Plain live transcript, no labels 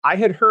I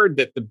had heard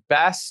that the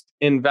best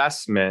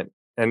investment,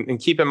 and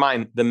keep in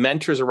mind, the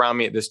mentors around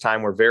me at this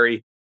time were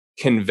very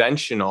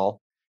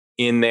conventional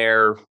in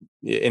their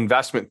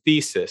investment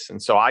thesis. And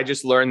so I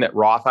just learned that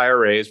Roth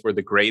IRAs were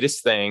the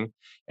greatest thing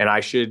and I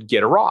should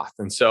get a Roth.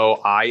 And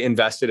so I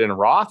invested in a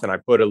Roth and I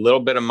put a little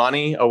bit of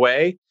money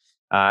away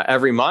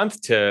every month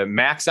to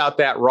max out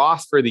that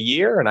Roth for the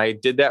year. And I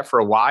did that for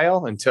a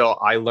while until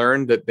I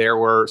learned that there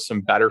were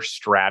some better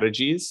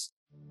strategies.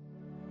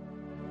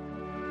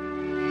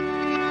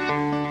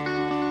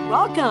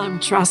 Welcome,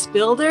 Trust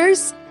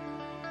Builders.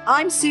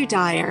 I'm Sue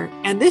Dyer,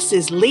 and this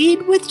is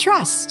Lead with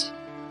Trust,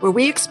 where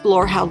we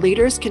explore how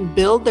leaders can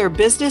build their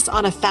business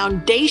on a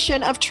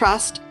foundation of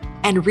trust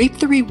and reap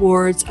the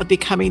rewards of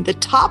becoming the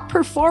top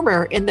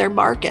performer in their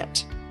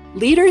market.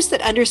 Leaders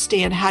that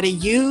understand how to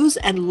use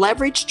and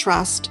leverage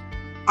trust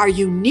are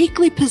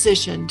uniquely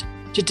positioned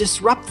to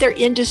disrupt their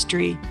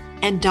industry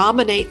and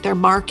dominate their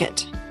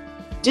market.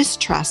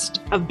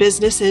 Distrust of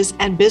businesses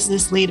and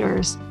business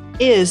leaders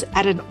is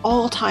at an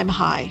all-time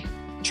high.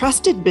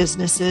 Trusted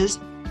businesses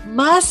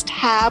must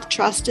have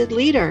trusted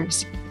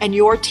leaders, and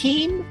your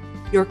team,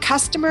 your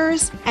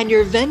customers, and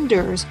your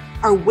vendors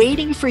are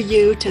waiting for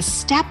you to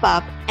step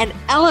up and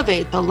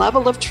elevate the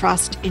level of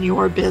trust in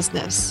your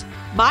business.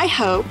 My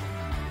hope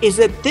is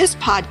that this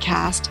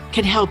podcast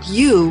can help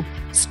you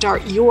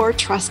start your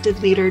trusted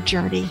leader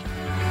journey.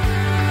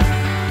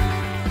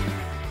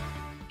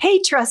 Hey,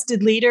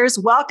 trusted leaders,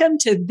 welcome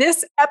to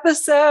this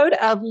episode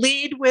of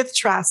Lead with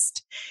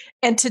Trust.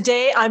 And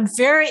today I'm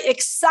very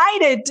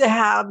excited to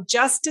have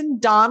Justin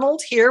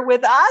Donald here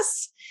with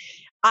us.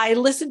 I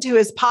listen to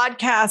his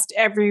podcast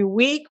every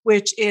week,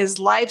 which is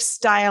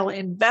Lifestyle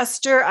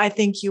Investor. I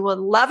think you will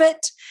love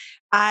it.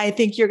 I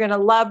think you're going to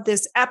love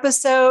this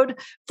episode.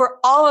 For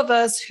all of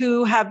us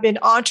who have been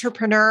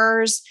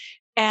entrepreneurs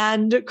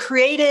and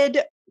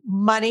created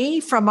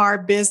money from our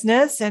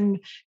business and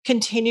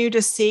continue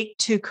to seek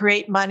to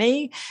create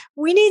money,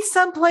 we need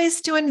some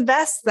place to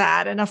invest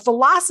that and a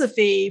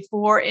philosophy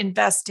for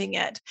investing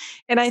it.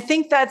 And I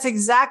think that's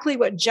exactly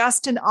what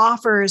Justin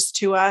offers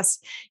to us,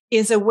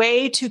 is a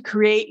way to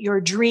create your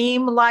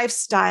dream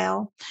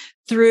lifestyle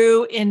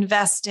through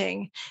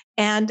investing.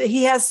 And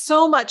he has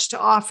so much to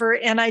offer.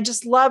 And I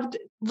just loved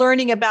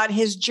learning about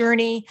his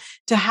journey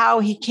to how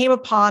he came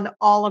upon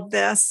all of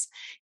this.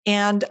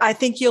 And I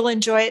think you'll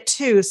enjoy it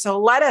too. So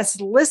let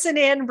us listen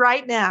in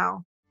right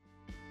now.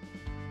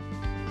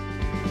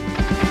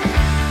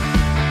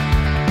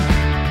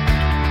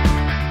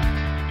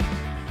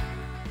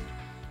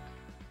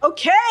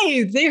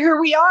 Okay, there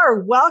we are.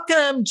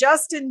 Welcome,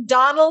 Justin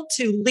Donald,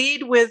 to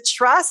Lead with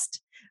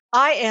Trust.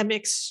 I am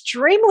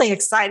extremely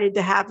excited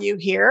to have you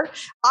here.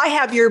 I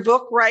have your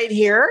book right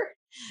here.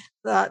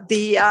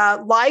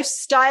 The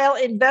Lifestyle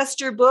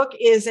Investor book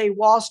is a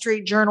Wall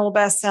Street Journal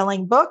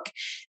best-selling book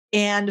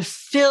and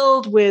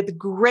filled with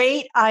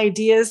great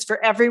ideas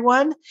for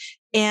everyone.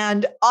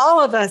 And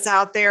all of us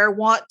out there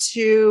want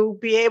to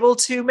be able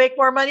to make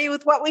more money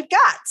with what we've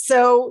got.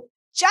 So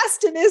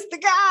Justin is the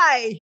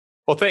guy.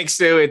 Well, thanks,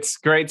 Sue. It's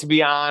great to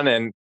be on.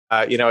 And,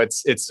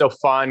 it's so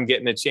fun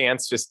getting a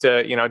chance just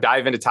to,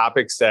 dive into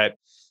topics that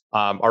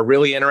are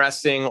really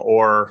interesting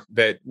or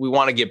that we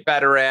want to get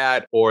better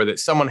at or that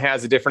someone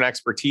has a different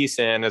expertise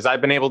in, as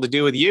I've been able to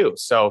do with you.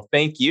 So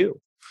thank you.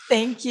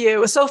 Thank you. It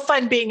was so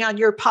fun being on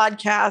your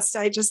podcast.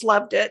 I just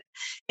loved it.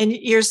 And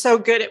you're so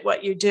good at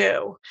what you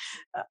do.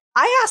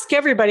 I ask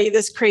everybody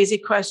this crazy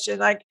question,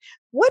 like,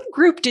 what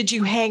group did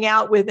you hang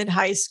out with in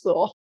high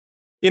school?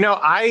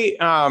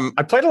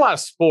 I played a lot of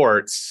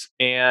sports.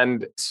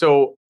 And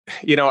so,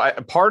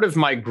 part of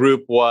my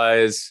group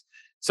was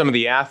some of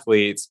the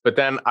athletes, but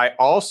then I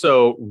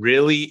also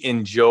really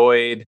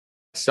enjoyed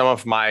some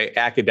of my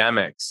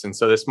academics. And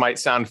so this might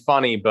sound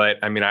funny, but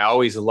I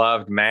always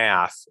loved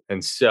math.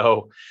 And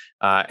so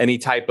any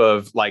type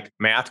of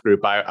math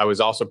group, I was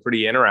also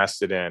pretty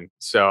interested in.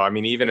 So,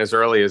 even as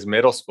early as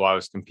middle school, I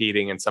was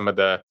competing in some of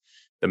the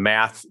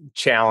math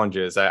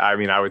challenges.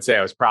 I would say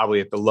I was probably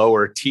at the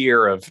lower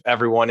tier of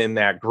everyone in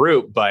that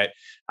group, but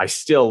I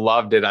still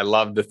loved it. I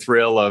loved the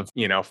thrill of,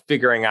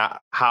 figuring out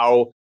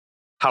how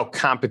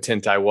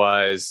competent I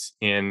was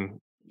in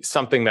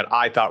something that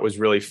I thought was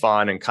really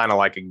fun and kind of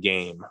like a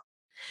game.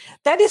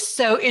 That is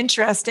so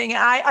interesting.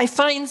 I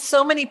find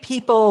so many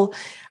people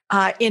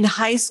in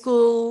high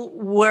school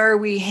where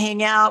we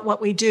hang out,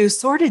 what we do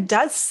sort of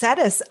does set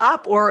us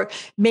up, or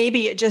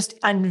maybe it just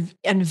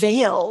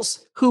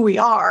unveils who we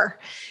are,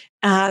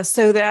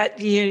 so that,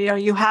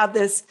 you have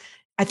this,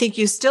 I think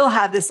you still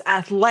have this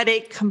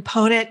athletic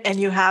component and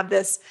you have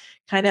this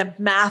kind of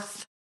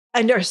math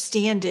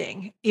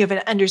understanding. You have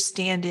an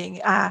understanding.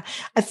 I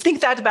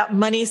think that about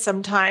money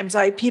sometimes.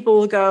 People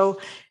will go,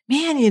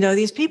 man,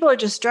 these people are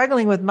just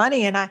struggling with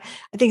money. And I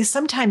think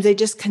sometimes they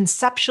just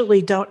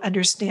conceptually don't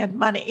understand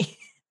money.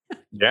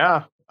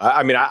 Yeah.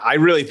 I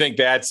really think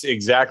that's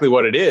exactly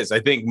what it is. I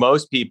think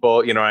most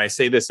people, I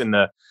say this in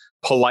the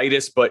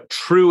politest but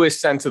truest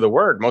sense of the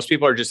word, most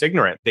people are just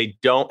ignorant. They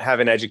don't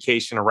have an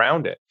education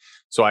around it.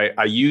 So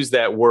I use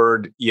that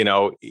word,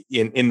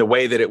 in the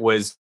way that it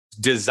was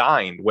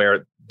designed,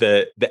 where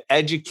the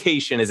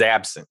education is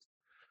absent.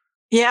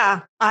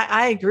 Yeah,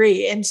 I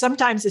agree. And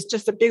sometimes it's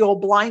just a big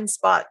old blind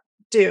spot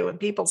too in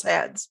people's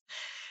heads.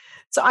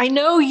 So I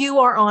know you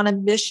are on a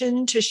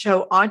mission to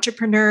show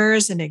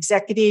entrepreneurs and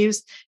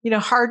executives,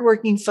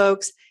 hardworking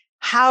folks,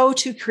 how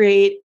to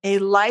create a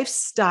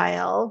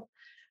lifestyle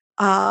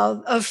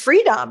of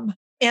freedom.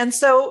 And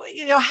so,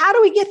 how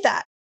do we get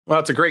that?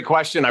 Well, it's a great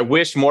question. I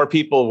wish more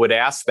people would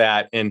ask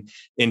that and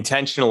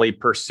intentionally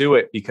pursue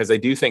it, because I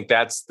do think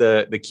that's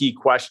the key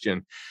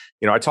question.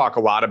 I talk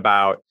a lot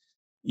about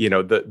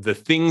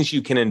the things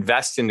you can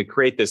invest in to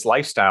create this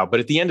lifestyle. But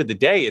at the end of the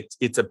day,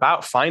 it's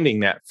about finding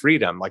that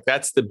freedom. Like,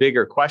 that's the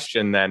bigger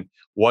question than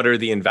what are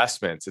the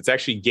investments. It's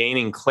actually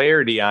gaining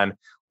clarity on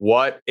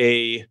what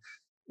does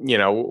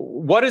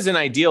an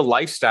ideal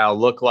lifestyle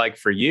look like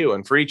for you?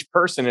 And for each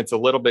person, it's a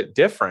little bit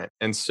different.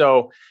 And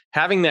so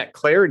having that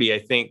clarity, I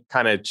think,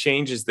 kind of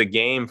changes the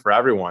game for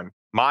everyone.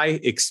 My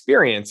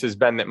experience has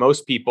been that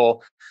most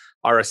people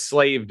are a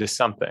slave to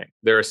something.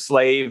 They're a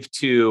slave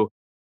to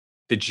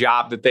the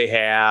job that they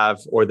have,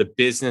 or the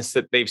business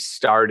that they've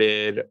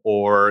started,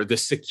 or the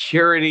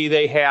security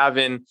they have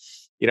in,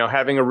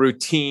 having a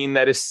routine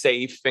that is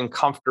safe and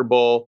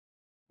comfortable,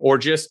 or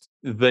just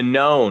the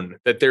known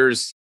that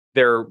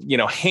they're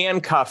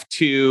handcuffed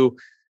to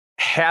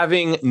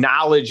having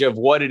knowledge of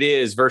what it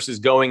is versus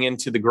going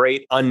into the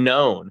great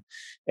unknown.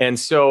 And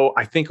so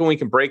I think when we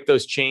can break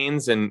those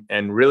chains and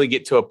really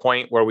get to a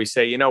point where we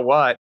say, you know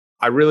what,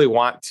 I really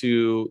want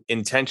to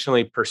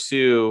intentionally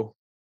pursue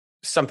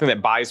something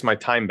that buys my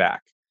time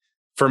back.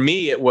 For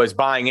me, it was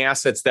buying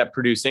assets that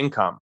produce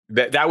income.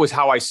 That was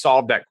how I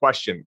solved that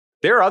question.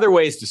 There are other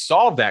ways to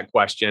solve that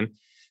question,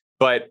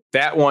 but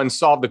that one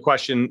solved the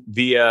question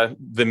via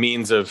the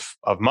means of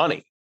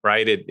money,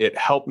 right? It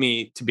helped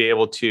me to be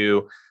able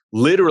to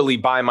literally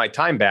buy my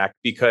time back,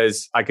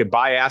 because I could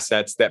buy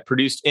assets that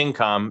produced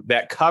income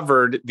that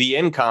covered the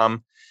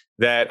income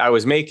that I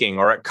was making,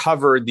 or it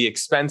covered the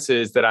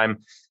expenses that I'm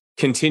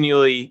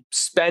continually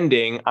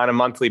spending on a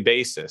monthly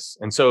basis.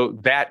 And so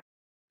that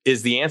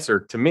is the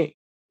answer to me.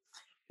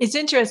 It's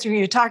interesting when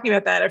you're talking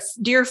about that. A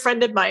dear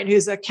friend of mine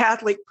who's a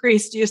Catholic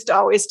priest used to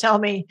always tell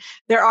me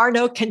there are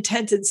no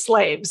contented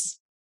slaves.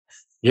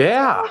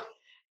 Yeah.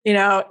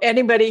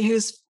 Anybody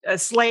who's a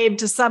slave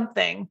to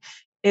something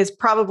is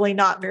probably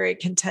not very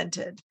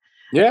contented.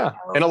 Yeah.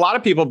 And a lot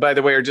of people, by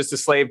the way, are just a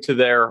slave to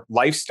their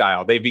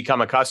lifestyle. They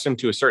become accustomed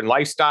to a certain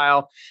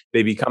lifestyle.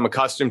 They become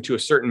accustomed to a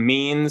certain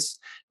means.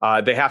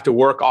 They have to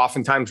work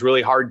oftentimes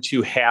really hard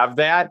to have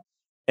that,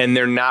 and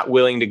they're not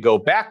willing to go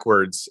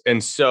backwards.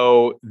 And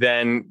so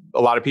then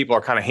a lot of people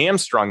are kind of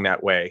hamstrung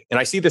that way. And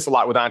I see this a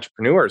lot with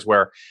entrepreneurs,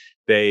 where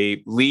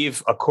they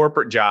leave a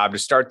corporate job to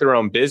start their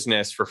own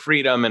business for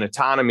freedom and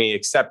autonomy,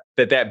 except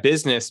that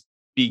business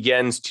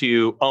begins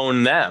to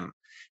own them,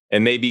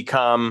 and they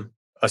become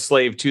a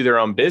slave to their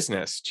own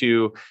business,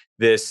 to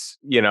this,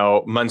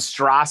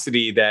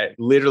 monstrosity that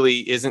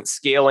literally isn't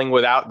scaling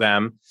without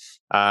them.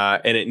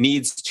 And it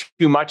needs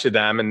too much of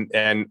them.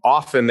 And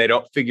often they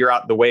don't figure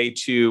out the way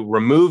to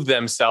remove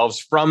themselves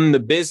from the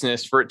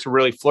business for it to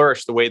really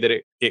flourish the way that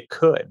it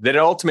could, that it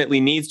ultimately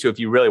needs to, if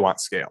you really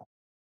want scale.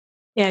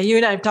 Yeah, you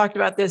and I have talked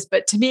about this,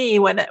 but to me,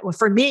 when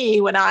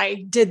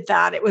I did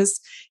that, it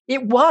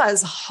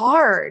was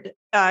hard.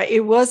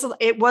 It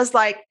was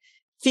like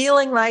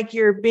feeling like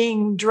you're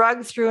being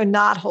drugged through a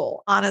knothole.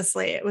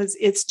 Honestly,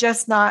 it's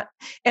just not.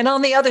 And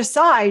on the other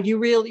side,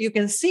 you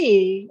can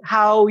see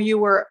how you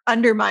were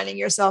undermining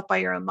yourself by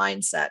your own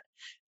mindset,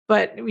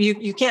 but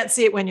you can't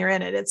see it when you're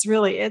in it.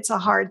 It's a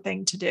hard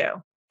thing to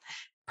do.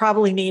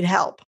 Probably need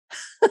help.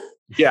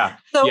 Yeah.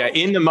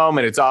 In the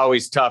moment, it's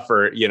always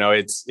tougher.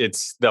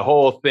 It's the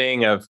whole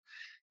thing of,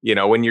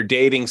 when you're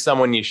dating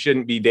someone you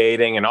shouldn't be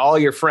dating and all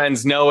your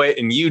friends know it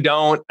and you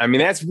don't. I mean,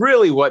 that's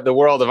really what the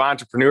world of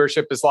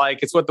entrepreneurship is like.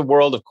 It's what the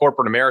world of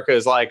corporate America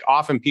is like.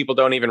 Often people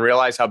don't even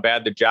realize how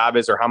bad the job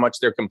is or how much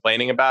they're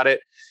complaining about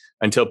it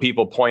until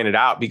people point it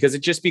out, because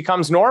it just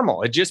becomes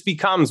normal. It just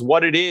becomes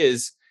what it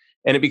is,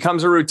 and it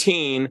becomes a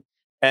routine.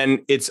 And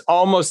it's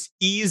almost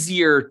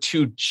easier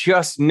to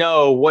just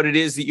know what it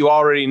is that you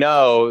already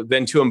know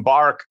than to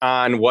embark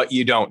on what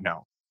you don't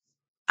know.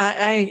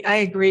 I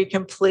agree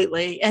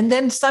completely. And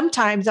then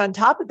sometimes on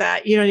top of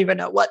that, you don't even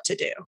know what to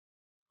do.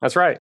 That's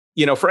right.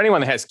 For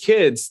anyone that has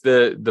kids,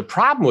 the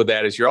problem with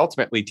that is you're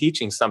ultimately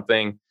teaching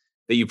something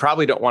that you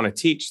probably don't want to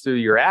teach through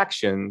your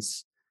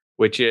actions,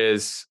 which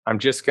is, I'm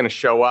just going to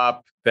show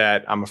up,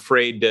 that I'm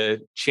afraid to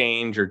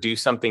change or do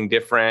something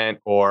different,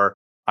 or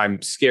I'm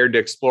scared to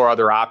explore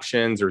other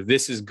options, or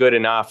this is good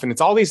enough. And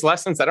it's all these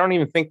lessons I don't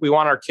even think we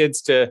want our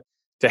kids to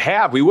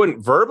have. We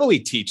wouldn't verbally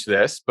teach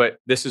this, but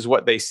this is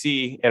what they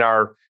see in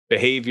our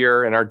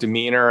behavior and our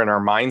demeanor and our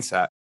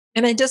mindset.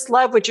 And I just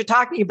love what you're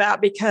talking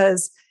about,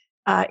 because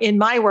in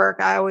my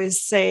work, I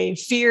always say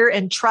fear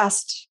and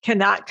trust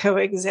cannot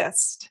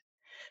coexist.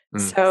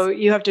 So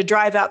you have to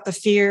drive out the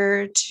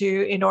fear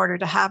in order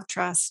to have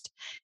trust.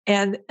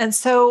 And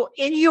so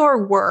in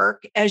your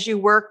work, as you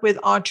work with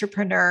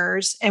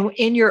entrepreneurs and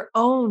in your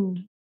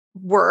own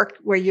work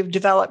where you've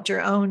developed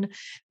your own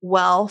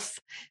wealth,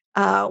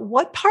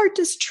 What part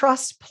does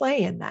trust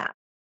play in that?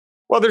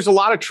 Well, there's a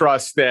lot of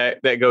trust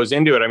that goes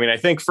into it. I mean, I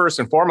think first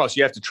and foremost,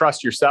 you have to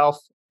trust yourself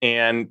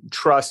and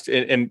trust,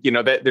 and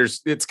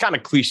that it's kind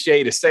of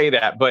cliche to say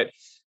that, but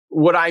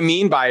what I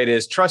mean by it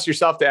is trust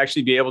yourself to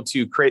actually be able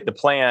to create the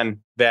plan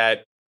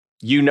that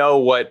you know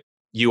what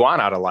you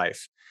want out of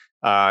life.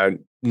 9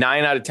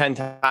 out of 10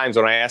 times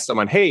when I ask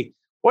someone, hey,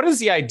 what does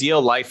the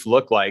ideal life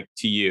look like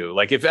to you?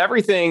 Like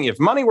if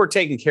money were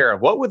taken care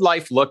of, what would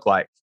life look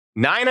like?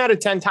 9 out of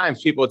 10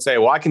 times people would say,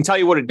 well, I can tell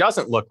you what it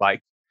doesn't look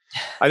like.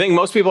 I think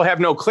most people have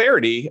no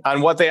clarity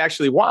on what they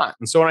actually want.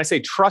 And so when I say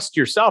trust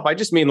yourself, I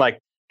just mean like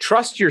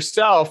trust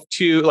yourself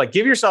to like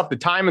give yourself the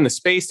time and the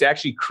space to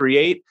actually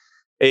create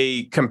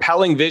a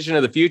compelling vision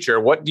of the future.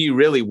 What do you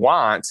really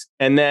want?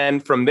 And then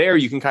from there,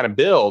 you can kind of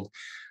build.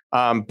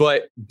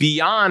 But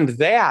beyond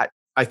that,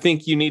 I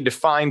think you need to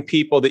find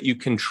people that you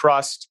can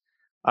trust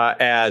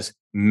as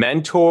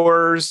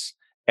mentors,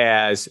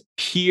 as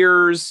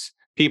peers,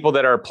 people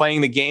that are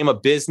playing the game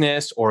of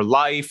business or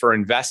life or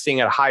investing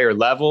at a higher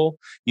level.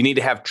 You need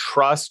to have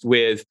trust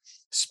with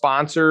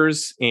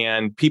sponsors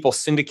and people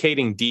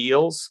syndicating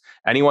deals.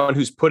 Anyone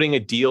who's putting a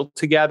deal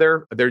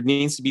together, there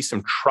needs to be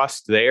some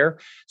trust there.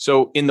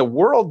 So in the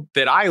world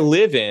that I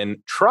live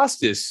in,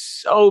 trust is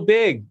so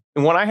big.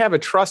 And when I have a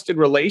trusted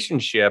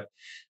relationship,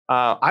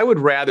 I would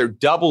rather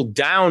double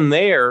down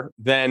there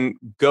than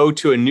go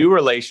to a new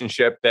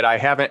relationship that I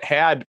haven't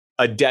had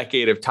a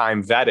decade of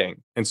time vetting.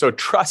 And so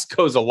trust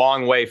goes a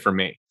long way for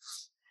me.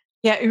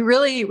 Yeah, it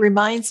really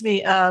reminds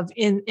me of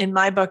in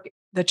my book,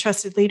 The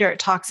Trusted Leader, it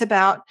talks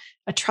about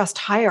a trust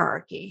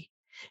hierarchy.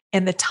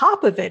 And the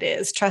top of it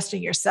is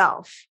trusting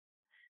yourself.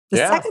 The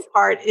second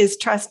part is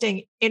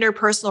trusting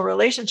interpersonal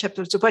relationships,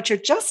 which is what you're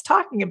just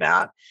talking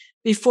about,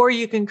 before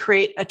you can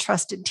create a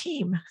trusted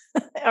team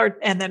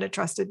and then a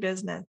trusted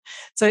business.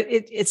 So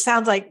it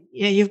sounds like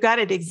you've got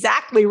it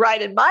exactly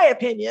right, in my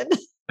opinion.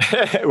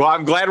 Well,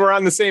 I'm glad we're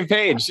on the same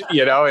page,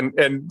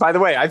 and by the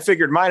way, I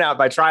figured mine out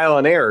by trial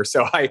and error.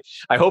 So I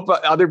hope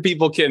other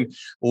people can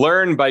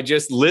learn by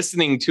just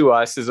listening to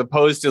us as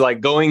opposed to like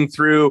going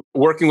through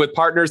working with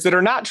partners that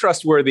are not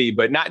trustworthy,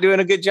 but not doing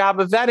a good job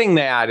of vetting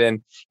that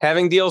and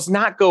having deals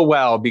not go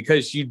well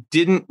because you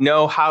didn't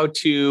know how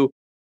to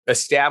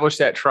establish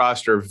that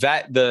trust or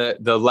vet the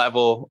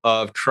level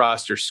of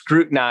trust or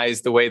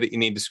scrutinize the way that you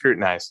need to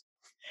scrutinize.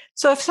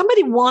 So if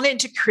somebody wanted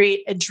to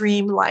create a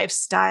dream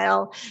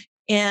lifestyle,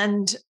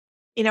 and,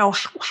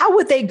 how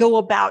would they go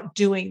about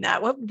doing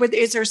that?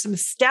 Is there some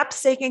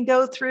steps they can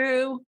go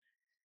through?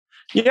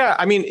 Yeah,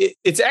 I mean,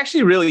 it's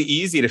actually really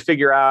easy to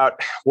figure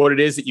out what it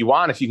is that you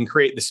want if you can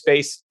create the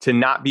space to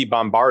not be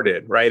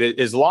bombarded, right?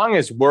 As long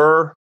as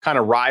we're kind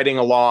of riding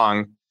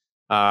along,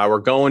 we're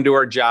going to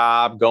our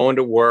job, going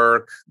to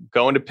work,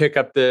 going to pick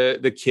up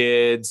the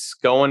kids,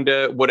 going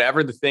to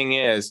whatever the thing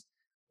is,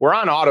 we're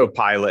on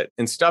autopilot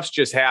and stuff's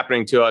just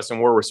happening to us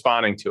and we're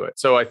responding to it.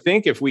 So I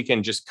think if we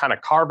can just kind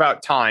of carve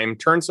out time,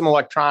 turn some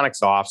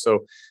electronics off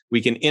so we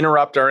can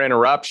interrupt our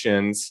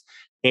interruptions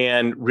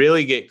and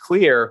really get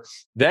clear,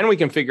 then we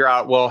can figure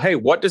out, well, hey,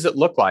 what does it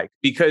look like?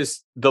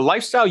 Because the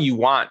lifestyle you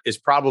want is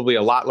probably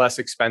a lot less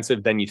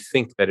expensive than you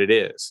think that it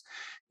is.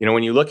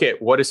 When you look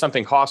at what does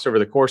something cost over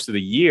the course of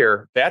the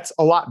year, that's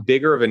a lot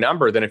bigger of a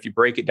number than if you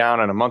break it down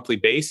on a monthly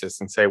basis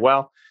and say,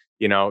 well,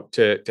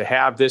 to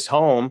have this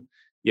home,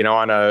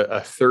 on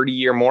a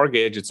 30-year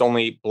mortgage, it's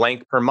only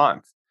blank per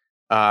month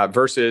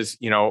versus,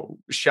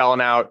 shelling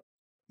out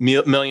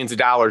millions of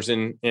dollars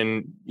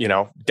in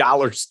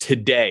dollars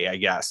today, I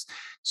guess.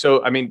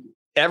 So, I mean,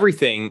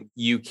 everything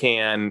you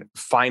can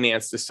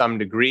finance to some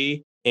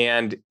degree,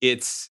 and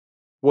it's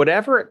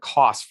whatever it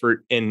costs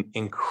for an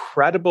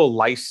incredible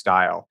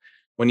lifestyle.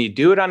 When you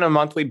do it on a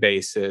monthly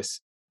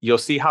basis, you'll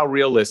see how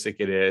realistic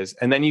it is.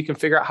 And then you can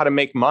figure out how to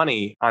make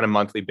money on a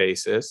monthly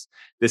basis.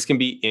 This can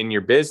be in your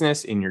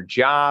business, in your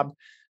job,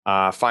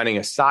 finding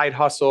a side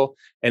hustle.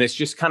 And it's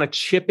just kind of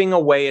chipping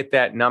away at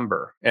that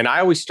number. And I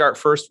always start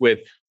first with,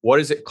 what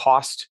does it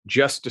cost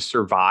just to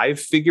survive?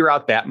 Figure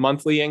out that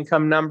monthly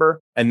income number.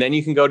 And then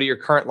you can go to your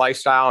current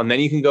lifestyle. And then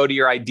you can go to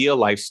your ideal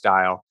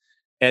lifestyle.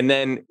 And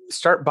then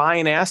start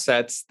buying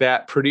assets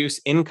that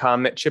produce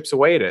income that chips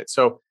away at it.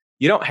 So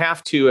you don't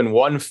have to, in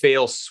one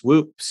fell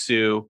swoop,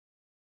 Sue,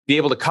 be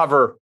able to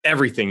cover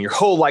everything, your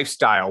whole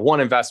lifestyle, one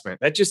investment.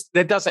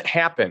 That doesn't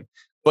happen.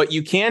 But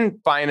you can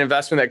buy an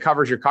investment that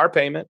covers your car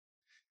payment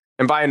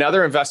and buy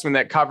another investment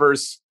that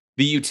covers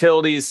the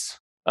utilities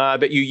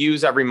that you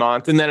use every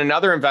month. And then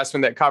another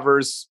investment that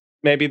covers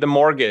maybe the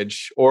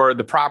mortgage or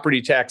the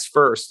property tax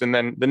first. And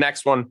then the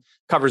next one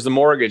covers the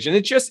mortgage. And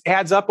it just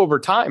adds up over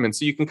time. And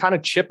so you can kind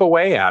of chip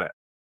away at it.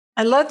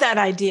 I love that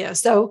idea.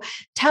 So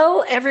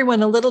tell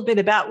everyone a little bit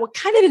about what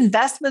kind of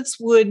investments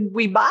would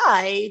we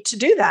buy to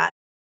do that?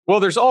 Well,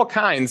 there's all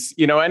kinds,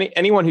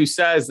 anyone who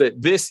says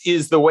that this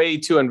is the way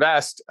to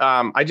invest.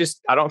 I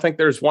don't think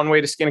there's one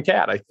way to skin a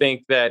cat. I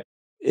think that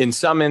in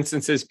some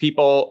instances,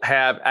 people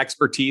have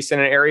expertise in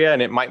an area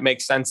and it might make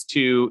sense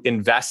to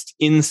invest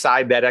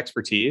inside that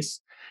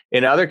expertise.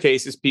 In other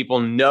cases, people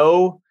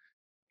know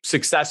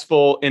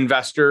successful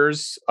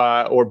investors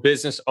or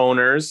business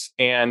owners,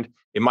 and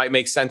it might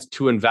make sense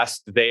to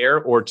invest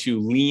there or to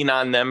lean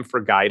on them for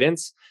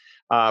guidance.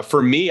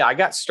 For me, I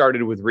got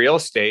started with real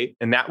estate,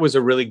 and that was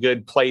a really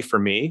good play for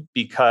me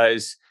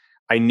because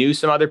I knew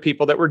some other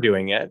people that were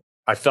doing it.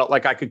 I felt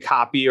like I could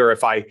copy, or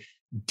if I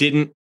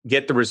didn't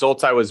get the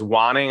results I was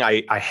wanting,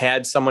 I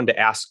had someone to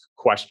ask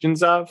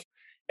questions of.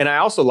 And I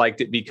also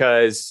liked it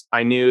because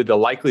I knew the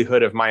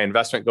likelihood of my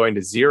investment going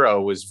to zero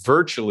was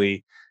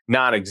virtually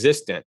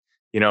non-existent.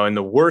 In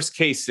the worst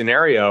case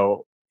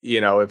scenario,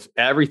 if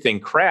everything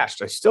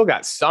crashed, I still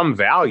got some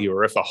value.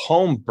 Or if a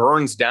home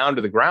burns down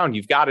to the ground,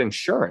 you've got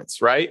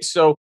insurance, right?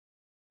 So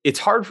it's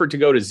hard for it to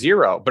go to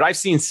zero, but I've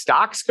seen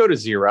stocks go to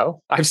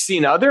zero. I've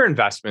seen other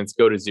investments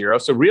go to zero.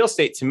 So real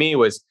estate to me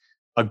was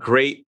a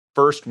great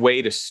first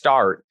way to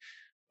start.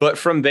 But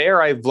from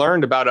there, I've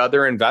learned about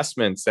other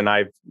investments, and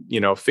I've,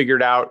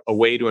 figured out a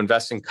way to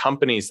invest in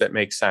companies that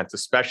make sense,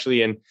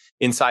 especially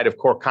inside of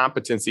core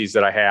competencies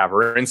that I have,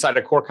 or inside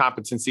of core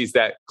competencies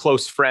that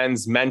close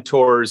friends,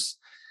 mentors,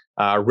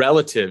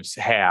 relatives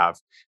have.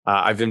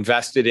 I've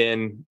invested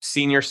in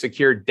senior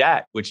secured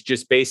debt, which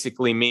just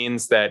basically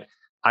means that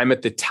I'm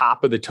at the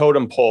top of the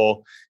totem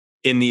pole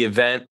in the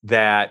event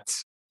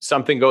that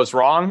something goes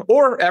wrong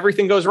or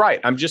everything goes right.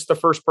 I'm just the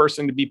first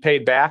person to be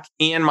paid back,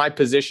 and my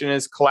position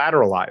is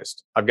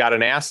collateralized. I've got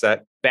an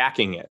asset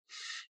backing it.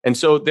 And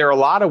so there are a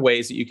lot of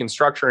ways that you can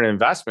structure an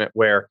investment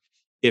where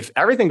if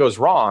everything goes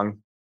wrong,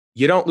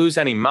 you don't lose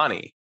any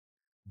money,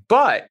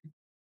 but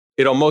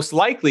it'll most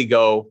likely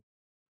go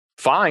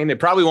fine. It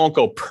probably won't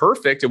go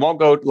perfect. It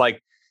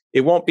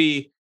won't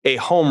be a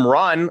home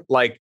run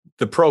like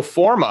the pro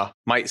forma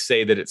might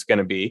say that it's going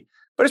to be,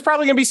 but it's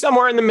probably going to be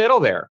somewhere in the middle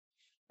there.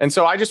 And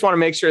so I just want to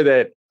make sure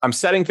that I'm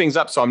setting things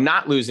up so I'm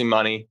not losing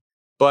money,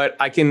 but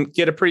I can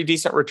get a pretty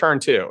decent return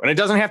too. And it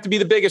doesn't have to be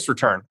the biggest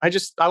return.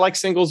 I like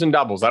singles and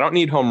doubles. I don't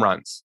need home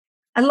runs.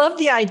 I love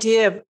the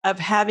idea of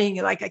having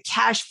like a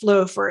cash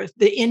flow for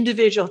the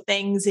individual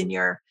things in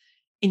your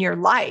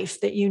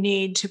life that you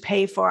need to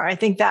pay for. I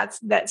think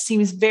that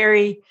seems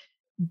very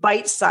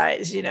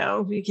bite-sized.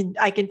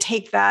 I can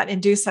take that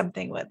and do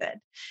something with it.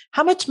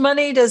 How much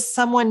money does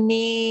someone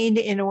need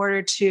in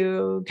order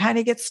to kind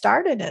of get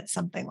started at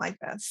something like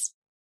this?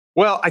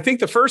 Well, I think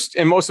the first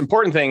and most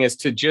important thing is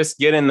to just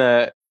get in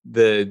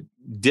the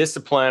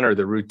discipline or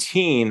the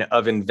routine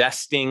of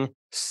investing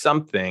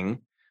something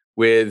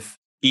with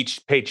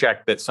each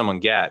paycheck that someone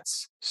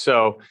gets.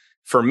 So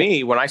for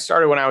me, when I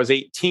started when I was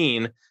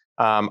 18,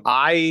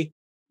 I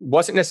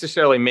wasn't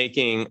necessarily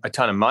making a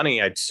ton of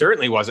money. I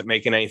certainly wasn't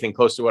making anything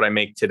close to what I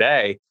make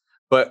today.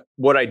 But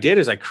what I did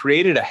is I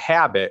created a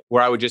habit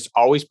where I would just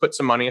always put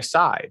some money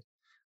aside.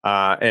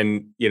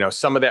 And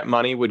some of that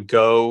money would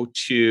go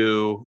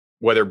to,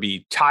 whether it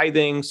be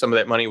tithing, some of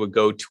that money would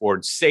go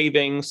towards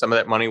saving, some of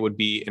that money would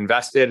be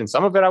invested, and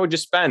some of it I would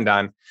just spend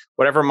on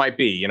whatever it might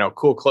be,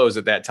 cool clothes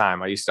at that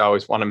time. I used to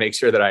always want to make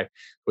sure that I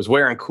was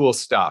wearing cool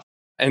stuff.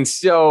 And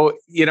so,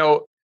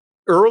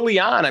 early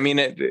on,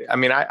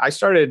 I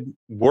started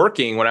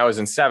working when I was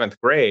in 7th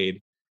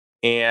grade,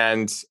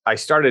 and I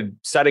started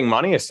setting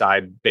money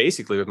aside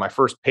basically with my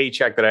first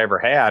paycheck that I ever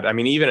had.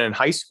 Even in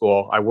high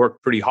school, I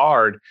worked pretty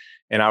hard,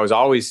 and I was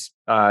always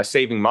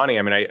saving money.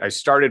 I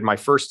started my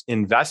first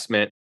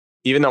investment,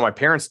 even though my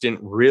parents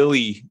didn't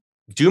really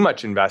do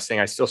much investing.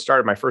 I still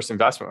started my first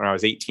investment when I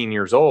was 18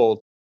 years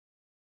old.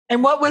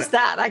 And what was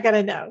that? I got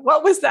to know.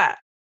 What was that?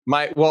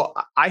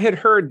 I had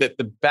heard that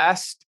the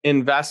best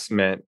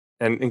investment,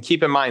 and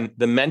keep in mind,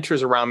 the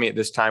mentors around me at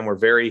this time were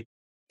very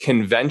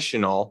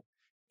conventional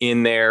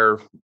in their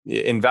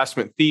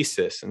investment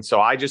thesis. And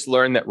so I just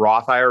learned that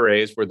Roth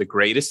IRAs were the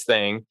greatest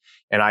thing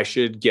and I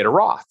should get a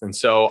Roth. And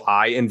so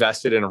I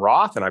invested in a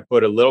Roth and I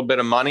put a little bit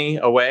of money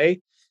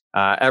away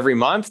every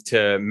month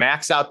to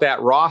max out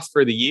that Roth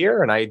for the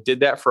year. And I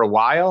did that for a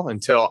while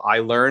until I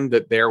learned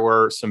that there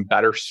were some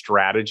better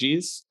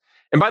strategies.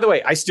 And by the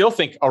way, I still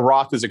think a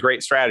Roth is a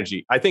great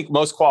strategy. I think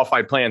most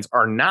qualified plans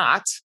are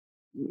not.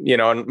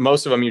 And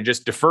most of them, you're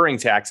just deferring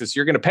taxes.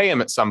 You're going to pay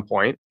them at some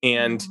point.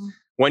 And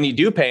when you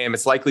do pay them,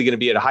 it's likely going to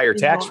be at a higher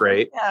tax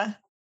rate.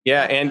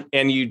 Yeah.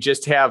 And you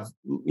just have,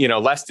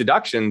 less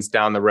deductions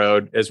down the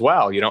road as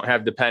well. You don't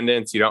have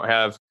dependents. You don't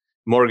have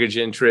mortgage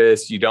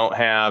interest. You don't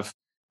have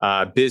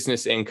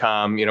business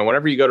income.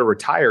 Whenever you go to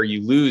retire,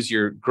 you lose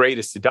your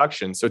greatest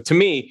deduction. So to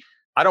me,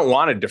 I don't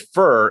want to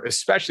defer,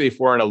 especially if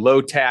we're in a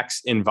low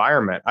tax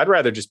environment. I'd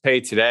rather just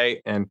pay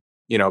today and,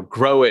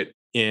 grow it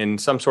in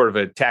some sort of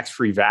a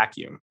tax-free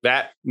vacuum.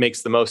 That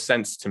makes the most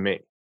sense to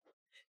me.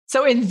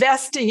 So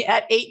investing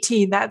at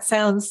 18, that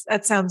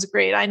sounds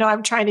great. I know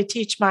I'm trying to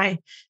teach my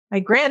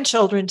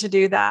grandchildren to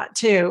do that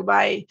too,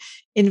 by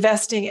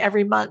investing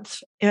every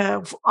month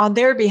on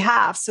their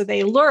behalf. So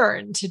they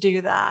learn to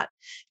do that,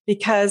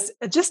 because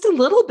just a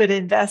little bit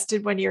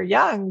invested when you're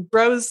young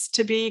grows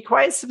to be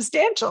quite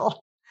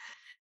substantial.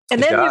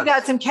 And then you've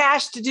got some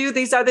cash to do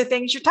these other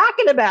things you're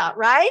talking about,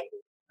 right?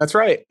 That's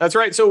right.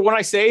 So when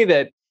I say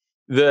that,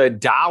 the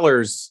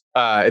dollars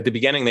at the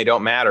beginning, they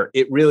don't matter.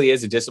 It really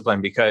is a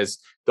discipline because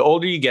the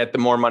older you get, the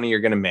more money you're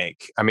going to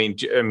make. I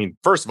mean,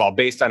 first of all,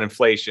 based on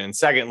inflation.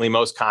 Secondly,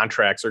 most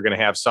contracts are going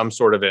to have some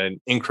sort of an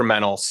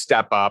incremental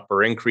step up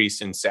or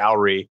increase in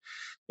salary.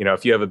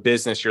 If you have a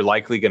business, you're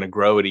likely going to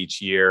grow it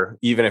each year,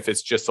 even if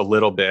it's just a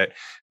little bit.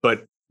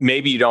 But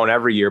maybe you don't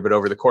every year, but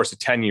over the course of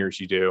 10 years,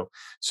 you do.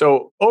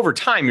 So over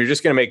time, you're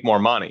just going to make more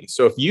money.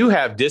 So if you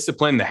have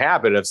disciplined the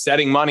habit of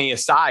setting money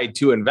aside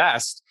to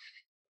invest,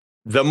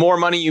 the more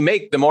money you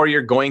make, the more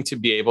you're going to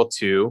be able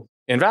to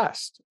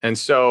invest. And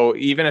so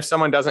even if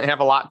someone doesn't have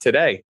a lot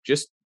today,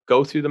 just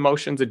go through the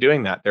motions of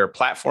doing that. There are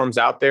platforms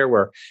out there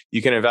where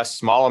you can invest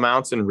small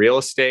amounts in real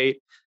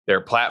estate. There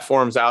are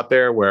platforms out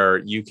there where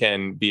you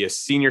can be a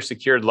senior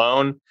secured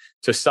loan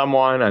to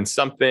someone on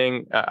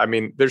something.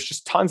 There's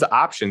just tons of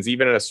options,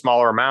 even at a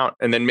smaller amount.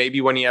 And then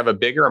maybe when you have a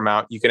bigger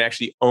amount, you can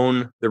actually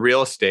own the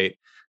real estate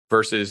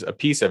versus a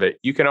piece of it.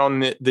 You can own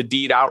the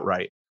deed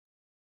outright.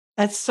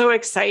 That's so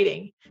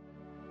exciting.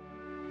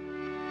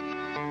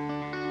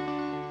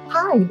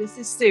 Hi, this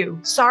is Sue.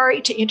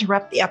 Sorry to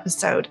interrupt the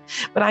episode,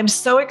 but I'm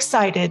so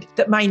excited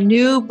that my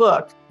new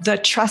book, The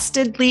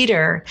Trusted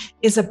Leader,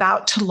 is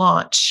about to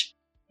launch.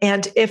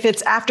 And if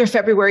it's after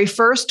February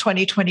 1st,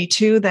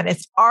 2022, then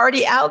it's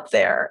already out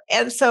there.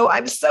 And so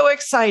I'm so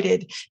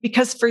excited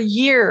because for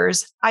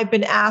years, I've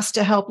been asked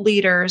to help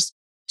leaders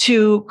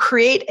to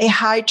create a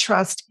high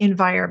trust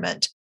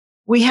environment.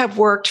 We have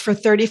worked for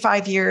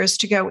 35 years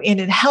to go in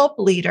and help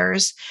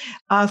leaders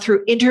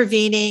through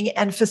intervening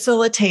and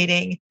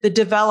facilitating the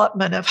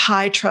development of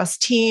high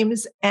trust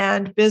teams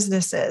and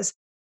businesses.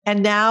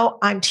 And now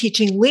I'm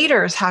teaching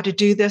leaders how to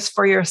do this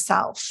for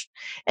yourself.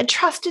 And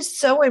trust is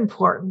so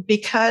important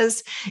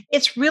because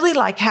it's really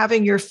like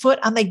having your foot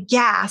on the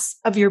gas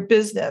of your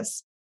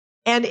business.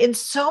 And in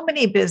so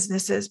many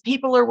businesses,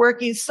 people are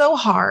working so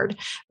hard,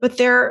 but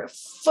their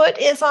foot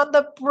is on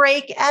the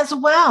brake as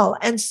well.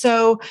 And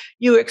so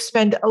you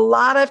expend a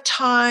lot of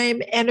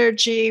time,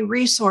 energy,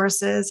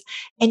 resources,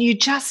 and you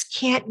just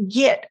can't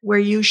get where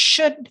you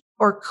should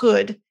or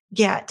could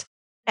get.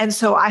 And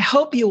so I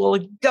hope you will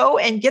go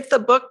and get the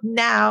book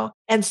now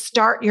and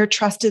start your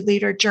trusted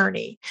leader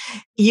journey.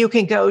 You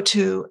can go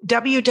to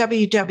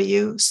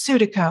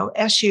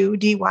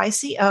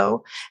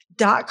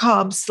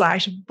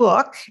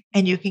www.sudyco.com/book,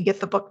 and you can get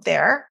the book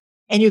there,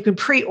 and you can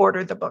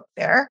pre-order the book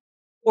there,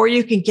 or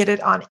you can get it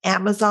on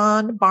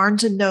Amazon,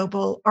 Barnes and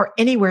Noble, or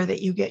anywhere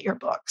that you get your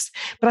books.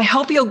 But I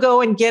hope you'll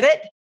go and get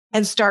it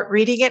and start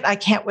reading it. I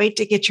can't wait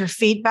to get your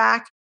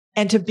feedback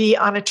and to be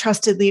on a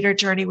trusted leader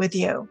journey with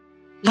you.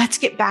 Let's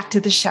get back to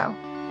the show.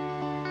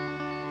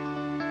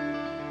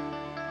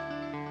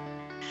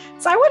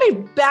 So I want to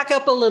back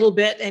up a little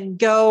bit and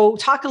go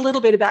talk a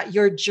little bit about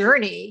your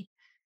journey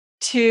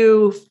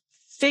to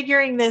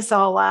figuring this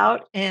all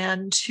out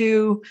and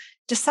to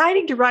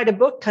deciding to write a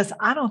book, because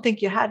I don't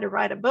think you had to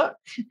write a book,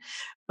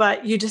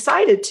 but you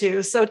decided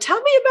to. So tell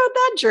me about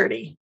that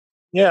journey.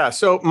 Yeah.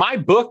 So my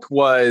book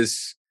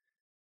was,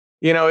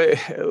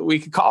 we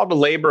could call it a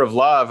labor of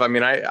love.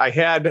 I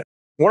had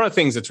one of the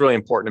things that's really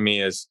important to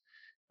me is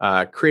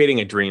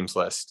creating a dreams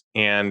list.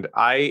 And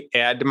I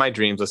add to my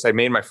dreams list. I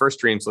made my first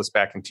dreams list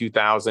back in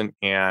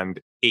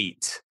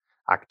 2008,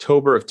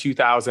 October of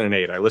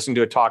 2008. I listened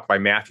to a talk by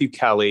Matthew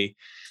Kelly,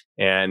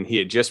 and he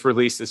had just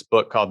released this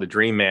book called The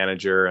Dream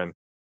Manager.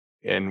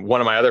 And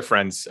one of my other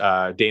friends,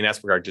 Dane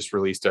Espegard, just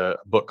released a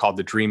book called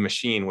The Dream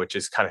Machine, which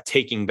is kind of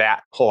taking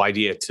that whole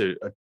idea to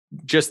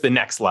just the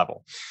next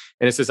level.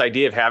 And it's this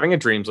idea of having a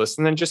dreams list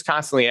and then just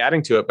constantly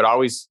adding to it, but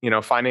always,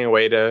 finding a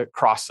way to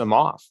cross them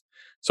off.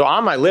 So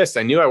on my list,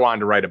 I knew I wanted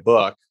to write a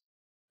book.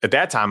 At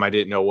that time, I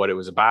didn't know what it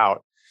was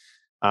about.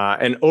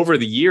 And over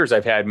the years,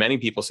 I've had many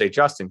people say,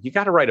 Justin, you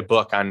got to write a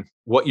book on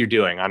what you're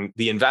doing, on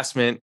the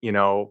investment,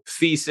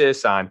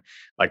 thesis, on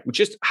like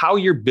just how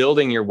you're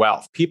building your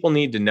wealth. People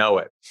need to know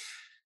it.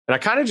 And I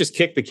kind of just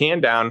kicked the can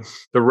down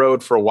the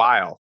road for a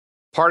while.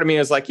 Part of me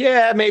is like,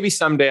 yeah, maybe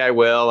someday I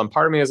will. And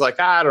part of me is like,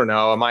 I don't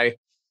know.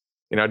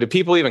 Do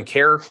people even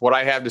care what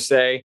I have to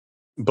say?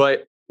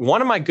 But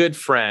one of my good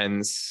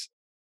friends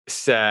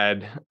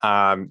said,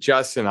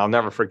 Justin, I'll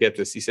never forget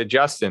this. He said,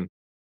 Justin,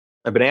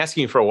 I've been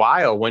asking you for a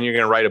while when you're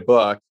going to write a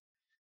book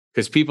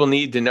because people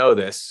need to know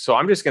this. So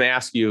I'm just going to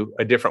ask you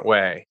a different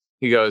way.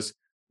 He goes,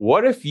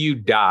 what if you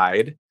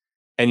died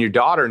and your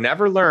daughter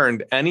never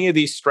learned any of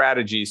these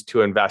strategies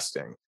to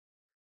investing?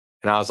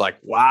 And I was like,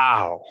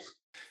 wow,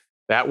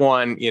 that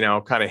one,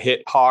 kind of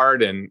hit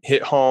hard and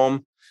hit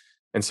home.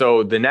 And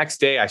so the next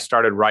day I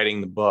started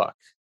writing the book.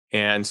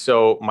 And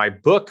so my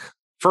book,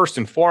 first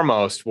and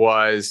foremost,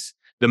 was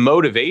the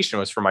motivation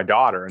was for my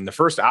daughter. And the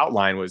first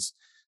outline was,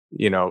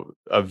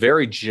 a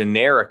very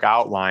generic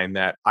outline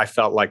that I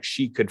felt like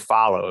she could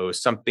follow. It was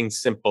something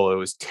simple. It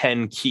was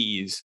 10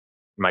 keys,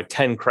 my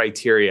 10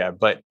 criteria.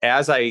 But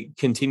as I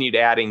continued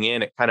adding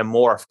in, it kind of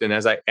morphed. And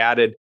as I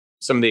added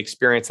some of the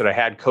experience that I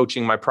had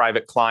coaching my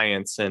private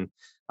clients and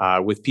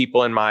with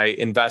people in my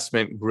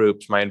investment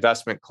groups, my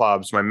investment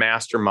clubs, my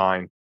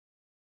mastermind,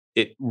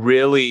 it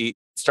really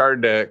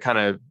started to kind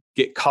of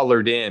get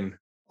colored in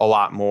a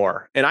lot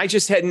more. And I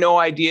just had no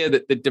idea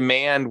that the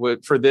demand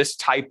for this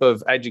type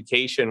of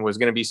education was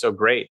going to be so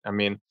great. I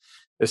mean,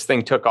 this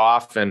thing took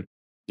off, and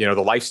the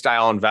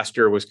Lifestyle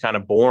Investor was kind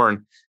of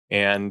born,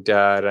 and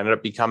it ended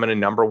up becoming a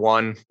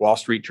 #1 Wall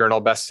Street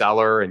Journal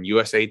bestseller and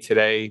USA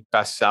Today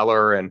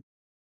bestseller, and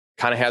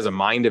kind of has a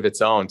mind of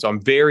its own. So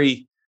I'm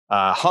very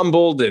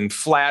humbled and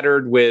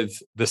flattered with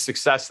the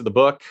success of the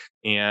book.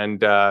 And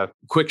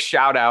quick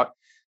shout out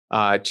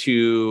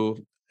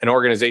to an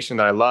organization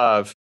that I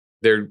love.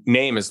 Their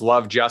name is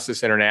Love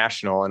Justice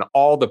International, and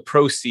all the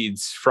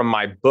proceeds from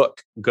my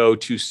book go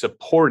to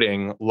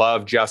supporting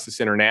Love Justice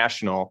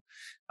International,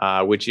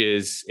 which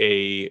is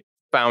a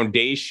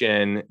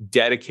foundation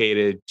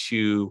dedicated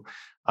to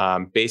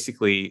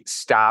basically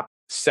stop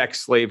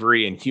sex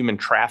slavery and human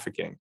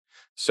trafficking.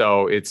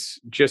 So it's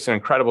just an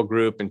incredible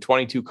group in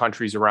 22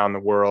 countries around the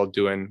world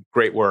doing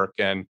great work.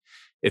 And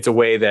it's a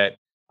way that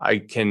I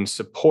can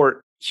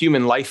support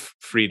human life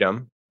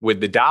freedom with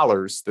the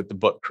dollars that the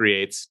book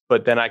creates,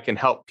 but then I can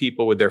help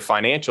people with their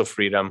financial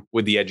freedom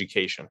with the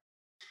education.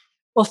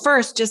 Well,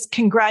 first, just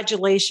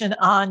congratulations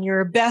on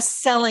your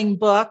best-selling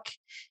book.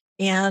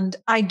 And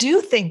I do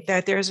think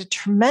that there's a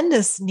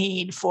tremendous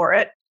need for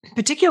it,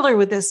 particularly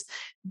with this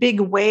big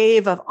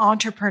wave of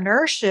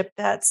entrepreneurship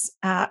that's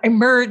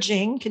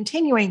emerging,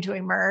 continuing to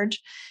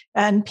emerge.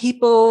 And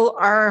people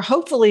are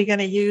hopefully going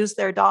to use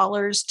their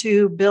dollars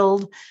to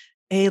build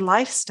a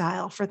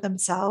lifestyle for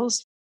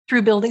themselves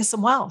through building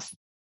some wealth.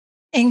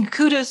 And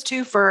kudos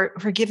too for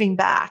giving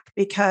back,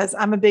 because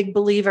I'm a big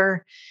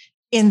believer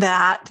in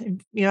that.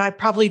 I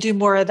probably do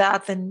more of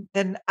that than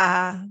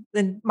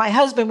my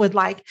husband would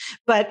like,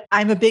 but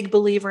I'm a big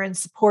believer in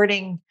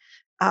supporting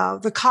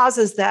the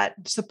causes that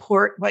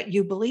support what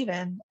you believe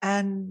in.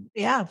 And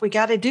yeah, we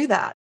got to do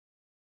that.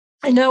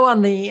 I know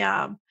on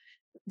the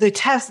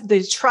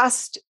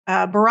trust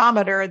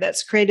barometer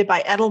that's created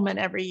by Edelman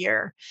every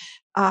year.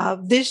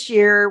 This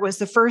year was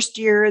the first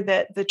year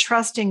that the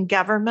trust in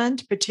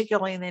government,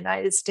 particularly in the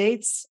United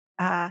States,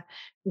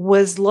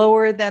 was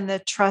lower than the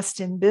trust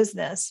in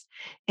business.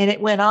 And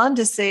it went on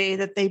to say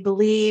that they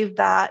believe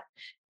that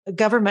the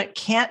government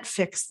can't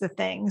fix the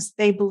things.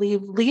 They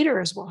believe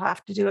leaders will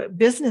have to do it.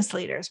 Business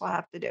leaders will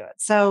have to do it.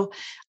 So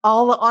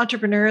all the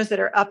entrepreneurs that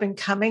are up and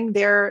coming,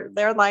 they're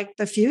like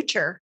the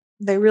future.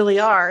 They really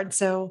are. And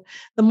so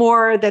the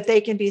more that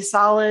they can be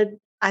solid,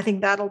 I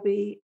think that'll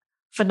be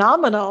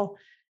phenomenal.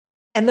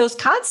 And those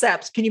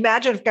concepts, can you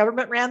imagine if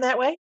government ran that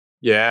way?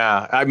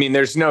 Yeah. I mean,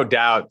 there's no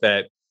doubt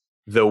that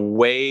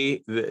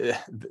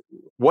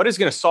what is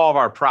going to solve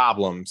our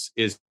problems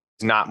is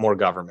not more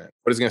government.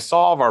 What is going to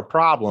solve our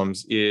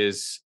problems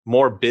is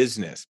more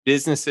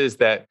businesses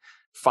that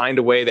find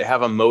a way, that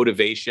have a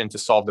motivation to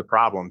solve the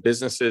problem,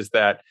 businesses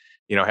that,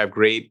 have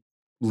great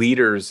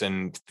leaders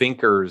and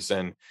thinkers,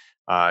 and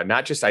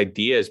not just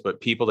ideas, but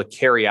people to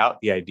carry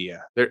out the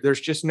idea. There's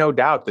just no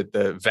doubt that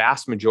the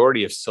vast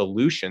majority of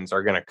solutions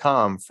are going to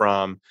come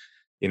from,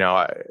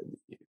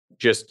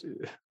 just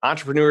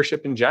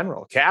entrepreneurship in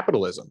general,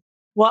 capitalism.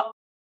 Well,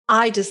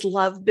 I just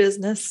love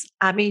business.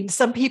 I mean,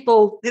 some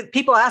people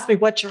ask me,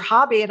 what's your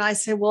hobby? And I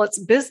say, well, it's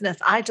business.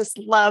 I just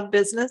love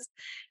business.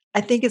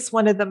 I think it's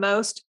one of the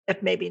most,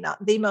 if maybe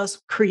not the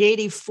most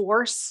creative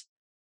force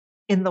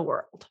in the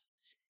world.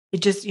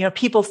 It just,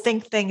 people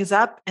think things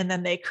up and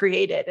then they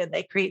create it and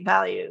they create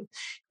value.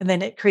 And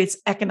then it creates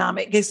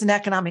it's an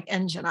economic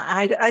engine.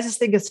 I just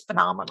think it's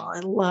phenomenal. I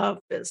love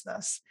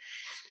business.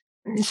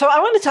 So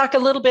I want to talk a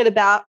little bit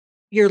about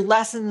your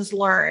lessons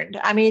learned.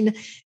 I mean,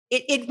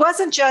 it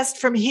wasn't just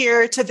from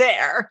here to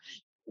there.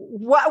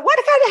 What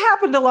kind of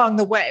happened along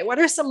the way? What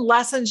are some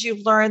lessons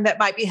you've learned that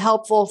might be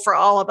helpful for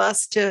all of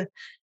us to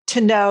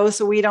know,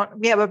 so we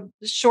have a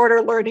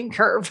shorter learning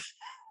curve?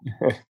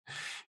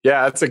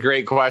 Yeah, that's a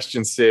great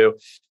question, Sue.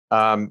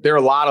 There are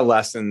a lot of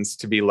lessons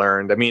to be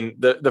learned. I mean,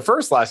 the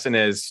first lesson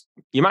is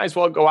you might as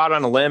well go out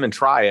on a limb and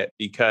try it,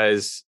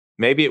 because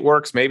maybe it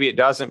works, maybe it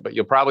doesn't, but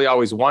you'll probably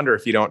always wonder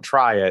if you don't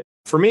try it.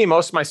 For me,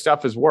 most of my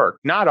stuff has worked.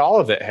 Not all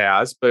of it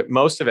has, but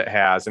most of it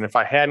has. And if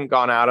I hadn't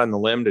gone out on the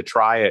limb to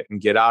try it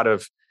and get out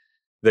of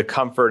the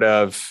comfort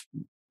of,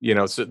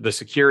 the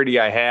security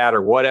I had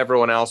or what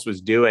everyone else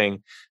was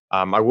doing,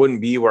 I wouldn't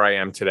be where I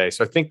am today.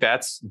 So I think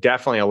that's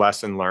definitely a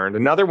lesson learned.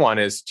 Another one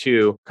is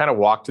to kind of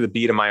walk to the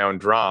beat of my own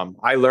drum.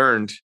 I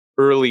learned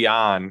early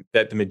on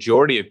that the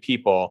majority of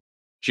people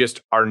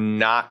just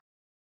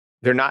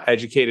they're not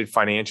educated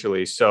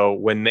financially. So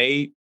when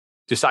they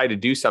decide to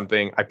do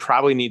something, I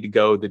probably need to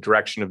go the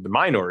direction of the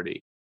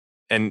minority.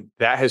 And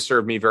that has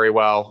served me very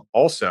well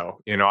also.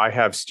 I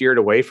have steered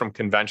away from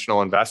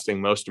conventional investing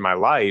most of my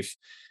life,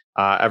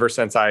 ever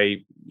since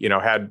I,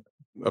 had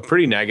a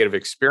pretty negative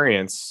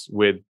experience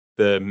with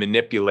the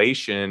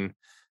manipulation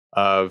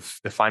of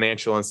the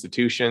financial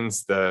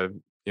institutions,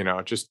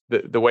 just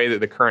the way that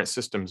the current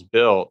system's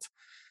built.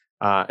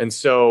 And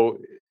so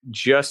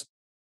just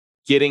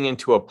getting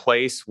into a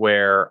place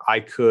where I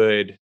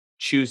could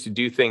choose to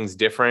do things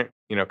different,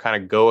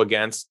 kind of go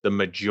against the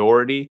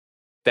majority,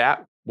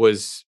 that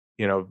was,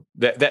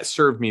 that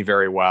served me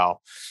very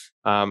well.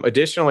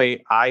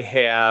 Additionally, I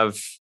have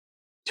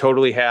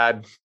totally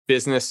had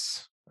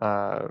business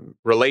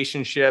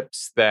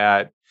relationships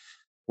that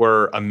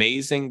were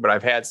amazing, but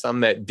I've had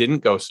some that didn't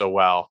go so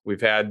well.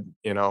 We've had,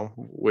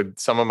 with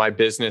some of my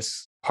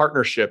business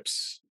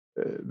partnerships,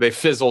 they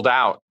fizzled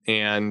out,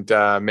 and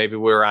maybe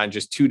we were on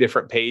just two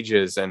different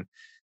pages. And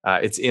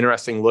it's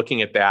interesting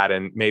looking at that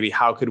and maybe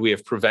how could we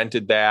have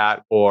prevented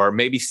that, or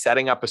maybe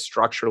setting up a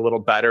structure a little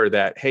better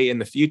that, hey, in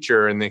the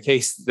future, in the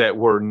case that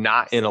we're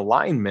not in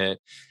alignment,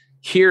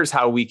 here's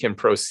how we can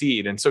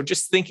proceed. And so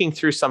just thinking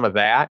through some of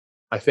that,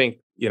 I think,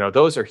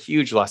 those are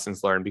huge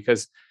lessons learned,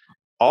 because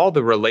all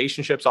the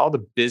relationships, all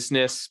the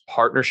business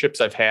partnerships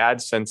I've had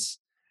since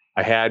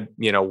I had,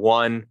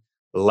 one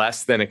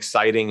less than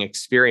exciting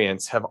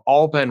experience have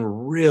all been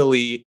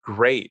really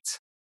great.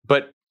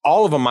 But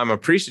all of them I'm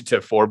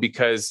appreciative for,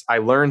 because I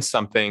learned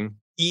something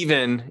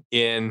even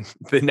in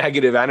the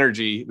negative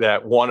energy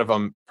that one of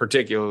them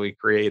particularly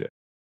created.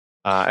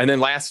 And then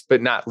last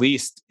but not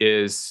least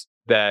is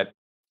that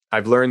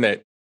I've learned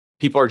that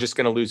people are just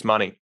going to lose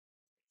money.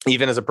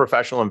 Even as a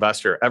professional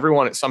investor,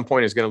 everyone at some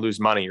point is going to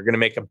lose money. You're going to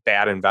make a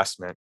bad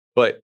investment.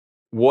 But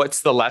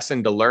what's the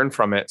lesson to learn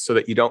from it so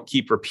that you don't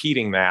keep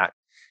repeating that,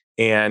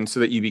 and so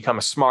that you become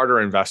a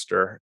smarter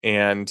investor?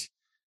 And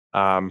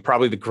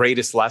probably the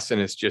greatest lesson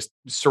is just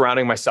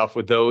surrounding myself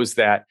with those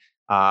that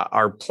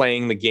are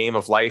playing the game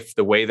of life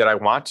the way that I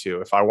want to.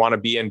 If I want to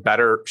be in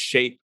better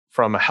shape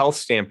from a health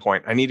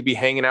standpoint, I need to be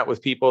hanging out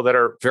with people that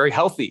are very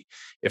healthy.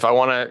 If I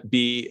want to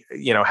be,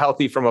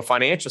 healthy from a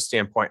financial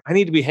standpoint, I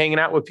need to be hanging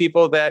out with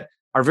people that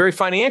are very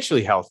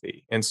financially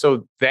healthy. And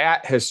so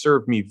that has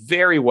served me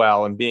very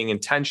well in being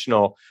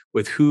intentional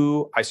with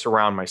who I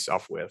surround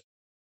myself with.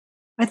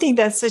 I think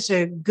that's such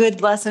a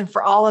good lesson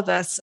for all of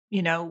us.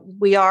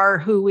 We are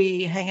who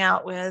we hang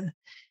out with.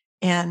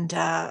 And,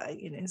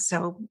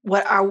 so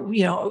what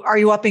are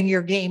you upping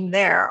your game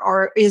there,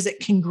 or is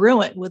it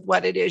congruent with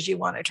what it is you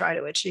want to try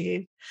to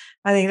achieve?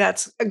 I think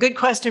that's a good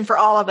question for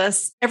all of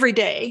us every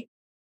day.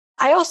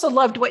 I also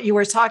loved what you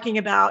were talking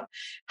about,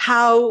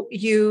 how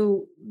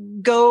you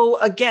go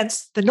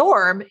against the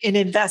norm in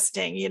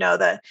investing.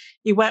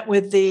 You went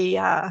with the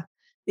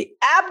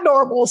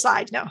abnormal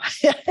side. No.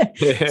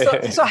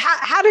 so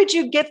how did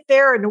you get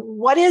there, and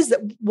what is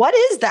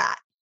that?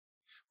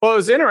 Well, it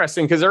was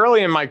interesting because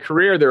early in my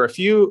career, there were a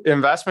few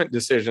investment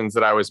decisions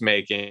that I was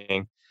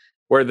making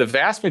where the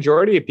vast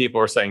majority of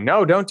people were saying,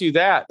 no, don't do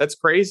that. That's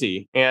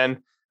crazy. And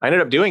I ended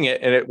up doing it,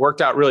 and it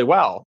worked out really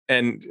well.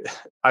 And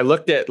I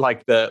looked at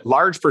like the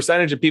large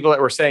percentage of people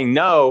that were saying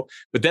no,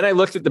 but then I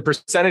looked at the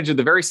percentage of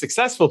the very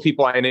successful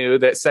people I knew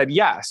that said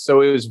yes. So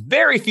it was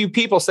very few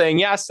people saying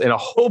yes and a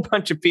whole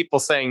bunch of people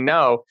saying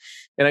no.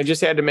 And I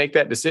just had to make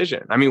that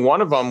decision. I mean, one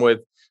of them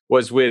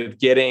was with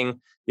getting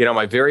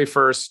my very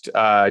first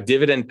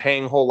dividend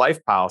paying whole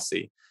life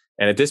policy.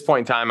 And at this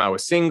point in time, I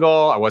was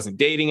single. I wasn't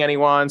dating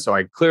anyone. So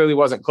I clearly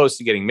wasn't close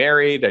to getting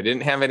married. I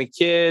didn't have any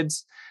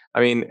kids.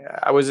 I mean,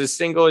 I was as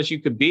single as you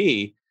could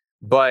be.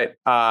 But,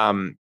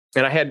 and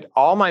I had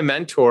all my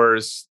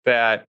mentors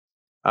that,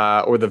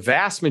 or the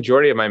vast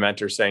majority of my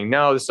mentors saying,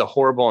 no, this is a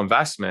horrible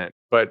investment.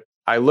 But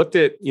I looked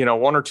at,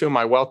 one or two of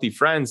my wealthy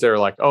friends. They're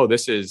like, oh,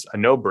 this is a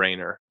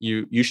no-brainer.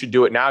 You should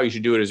do it now. You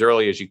should do it as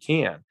early as you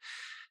can.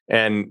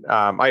 And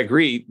I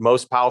agree,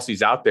 most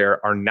policies out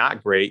there are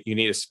not great. You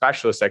need a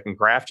specialist that can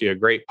craft you a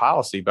great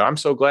policy. But I'm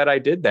so glad I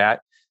did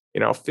that,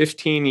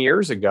 15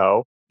 years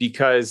ago,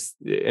 because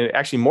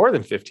actually more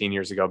than 15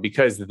 years ago,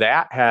 because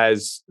that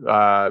has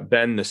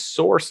been the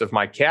source of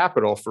my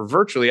capital for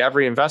virtually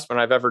every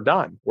investment I've ever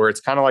done, where it's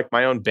kind of like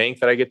my own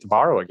bank that I get to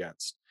borrow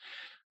against.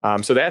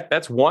 So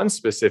that's one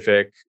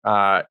specific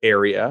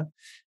area.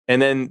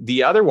 And then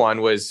the other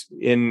one was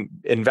in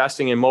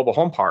investing in mobile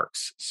home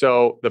parks.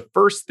 So the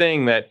first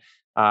thing that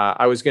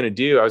I was going to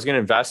do, I was going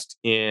to invest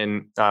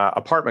in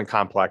apartment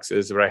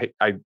complexes. But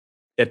I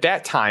at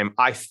that time,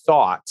 I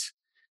thought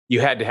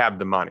you had to have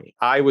the money.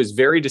 I was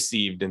very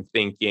deceived in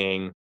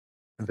thinking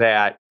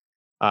that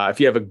if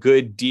you have a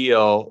good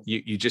deal,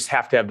 you just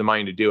have to have the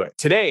money to do it.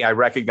 Today, I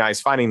recognize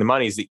finding the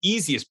money is the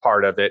easiest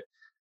part of it.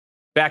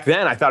 Back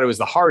then, I thought it was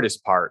the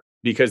hardest part.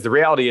 Because the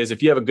reality is,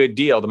 if you have a good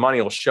deal, the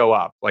money will show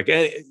up. Like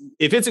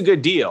if it's a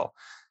good deal,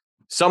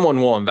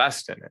 someone will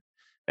invest in it,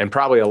 and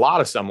probably a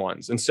lot of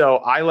someone's. And so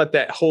I let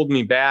that hold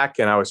me back.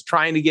 And I was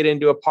trying to get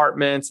into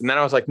apartments. And then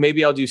I was like,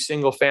 maybe I'll do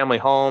single family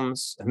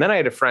homes. And then I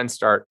had a friend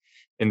start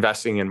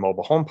investing in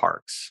mobile home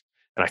parks.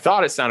 And I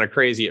thought it sounded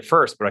crazy at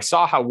first, but I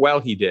saw how well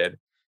he did.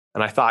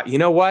 And I thought, you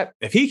know what?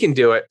 If he can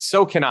do it,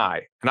 so can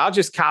I. And I'll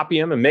just copy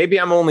him. And maybe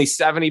I'm only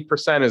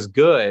 70% as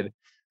good.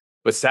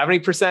 But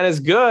 70% as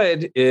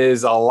good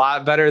is a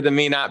lot better than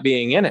me not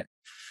being in it.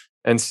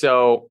 And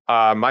so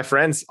my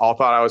friends all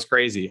thought I was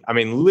crazy. I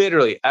mean,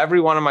 literally every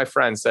one of my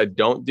friends said,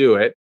 don't do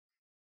it.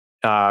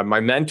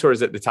 My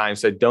mentors at the time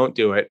said, don't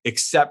do it,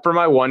 except for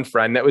my one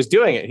friend that was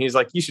doing it. And he's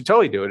like, you should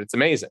totally do it. It's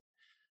amazing.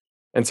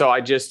 And so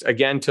I just,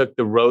 again, took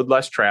the road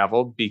less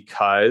traveled,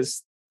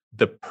 because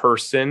the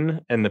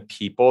person and the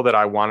people that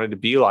I wanted to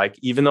be like,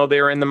 even though they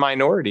were in the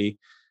minority,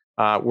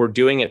 were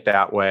doing it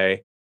that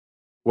way.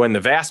 When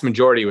the vast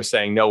majority was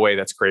saying, no way,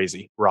 that's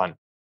crazy, run.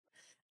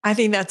 I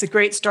think that's a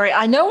great story.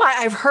 I know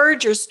I've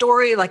heard your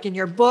story, like in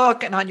your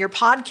book and on your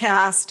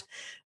podcast,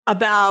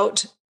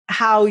 about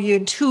how you,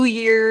 in 2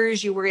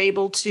 years, you were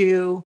able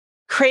to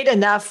create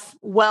enough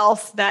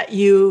wealth that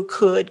you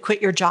could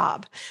quit your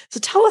job. So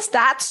tell us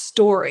that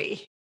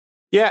story.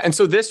 Yeah. And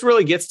so this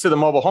really gets to the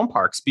mobile home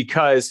parks,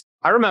 because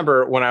I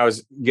remember when I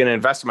was going to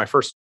invest in my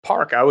first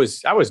park, I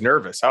was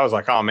nervous. I was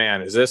like, oh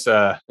man, is this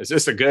a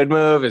good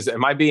move?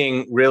 Am I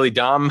being really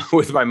dumb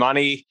with my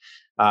money?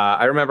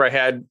 I remember I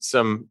had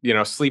some,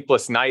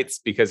 sleepless nights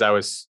because I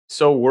was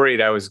so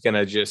worried I was going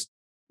to just,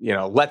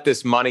 let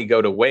this money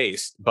go to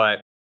waste.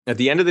 But at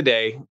the end of the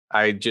day,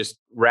 I just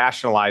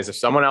rationalized, if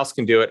someone else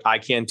can do it, I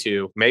can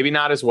too. Maybe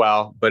not as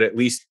well, but at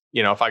least,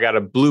 if I got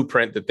a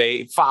blueprint that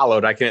they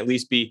followed, I can at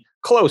least be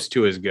close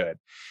to as good.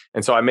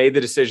 And so I made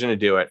the decision to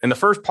do it. And the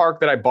first park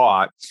that I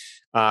bought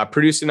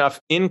produced enough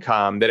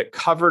income that it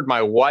covered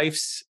my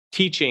wife's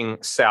teaching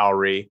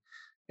salary.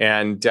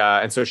 And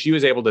so she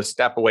was able to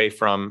step away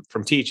from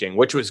teaching,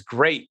 which was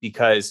great,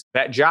 because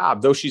that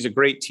job, though she's a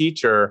great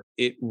teacher,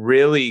 it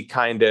really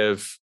kind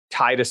of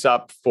tied us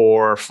up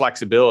for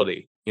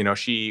flexibility.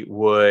 She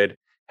would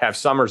have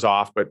summers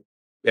off, but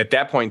at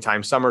that point in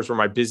time, summers were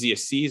my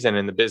busiest season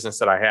in the business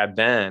that I had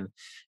then.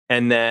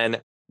 And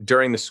then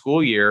during the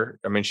school year,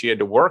 she had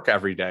to work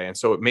every day. And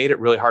so it made it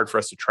really hard for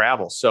us to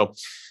travel. So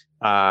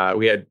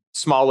we had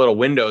small little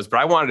windows, but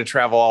I wanted to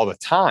travel all the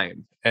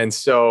time. And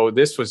so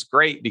this was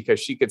great because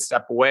she could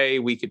step away.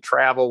 We could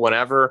travel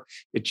whenever.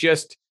 It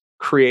just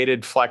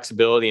created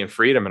flexibility and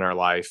freedom in our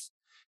life.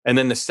 And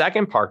then the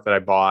second park that I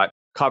bought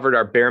covered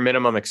our bare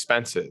minimum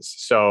expenses.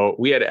 So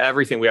we had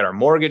everything. We had our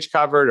mortgage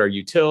covered, our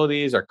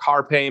utilities, our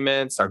car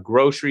payments, our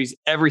groceries,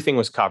 everything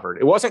was covered.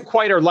 It wasn't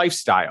quite our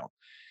lifestyle.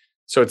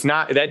 So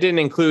that didn't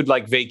include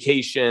like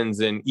vacations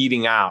and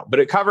eating out, but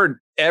it covered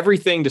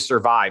everything to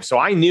survive. So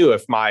I knew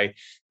if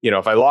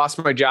if I lost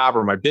my job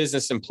or my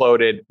business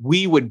imploded,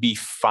 we would be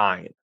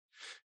fine.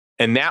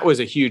 And that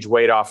was a huge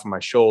weight off of my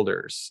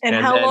shoulders. And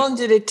how long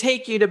did it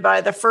take you to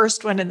buy the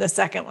first one and the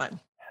second one?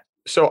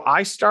 So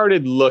I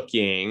started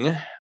looking,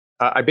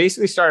 I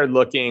basically started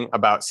looking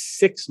about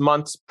 6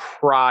 months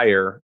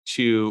prior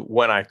to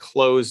when I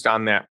closed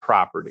on that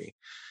property.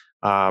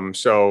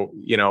 So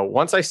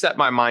once I set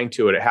my mind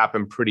to it, it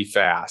happened pretty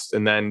fast.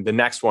 And then the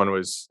next one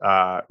was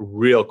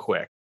real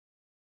quick.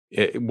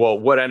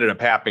 What ended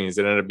up happening is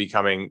it ended up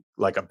becoming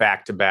like a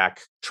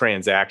back-to-back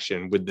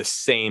transaction with the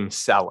same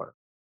seller.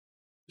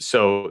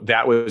 So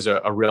that was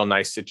a real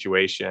nice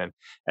situation.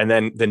 And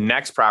then the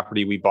next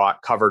property we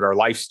bought covered our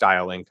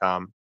lifestyle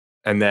income.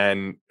 And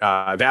then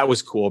that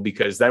was cool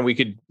because then we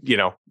could,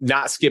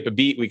 not skip a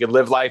beat. We could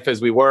live life as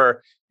we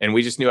were. And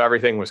we just knew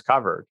everything was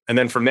covered. And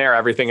then from there,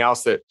 everything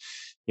else that,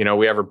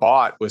 we ever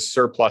bought was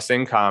surplus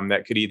income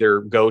that could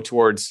either go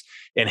towards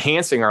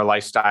enhancing our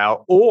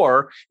lifestyle,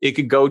 or it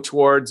could go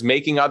towards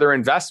making other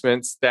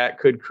investments that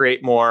could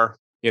create more,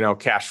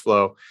 cash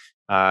flow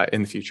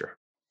in the future.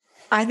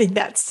 I think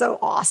that's so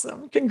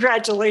awesome.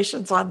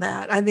 Congratulations on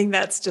that. I think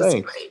that's just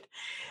Thanks. Great.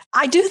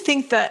 I do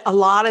think that a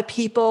lot of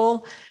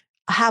people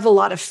have a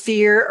lot of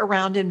fear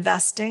around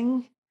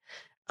investing.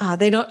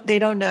 They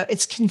don't know.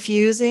 It's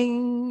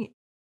confusing.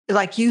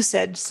 Like you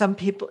said, some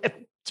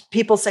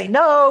people say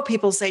no,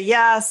 people say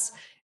yes.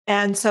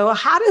 And so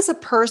how does a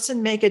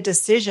person make a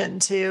decision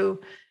to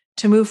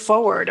move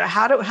forward? Or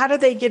how do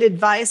they get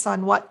advice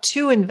on what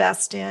to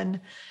invest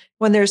in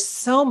when there's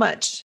so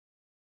much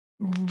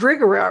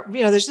rigor?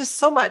 There's just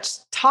so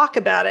much talk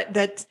about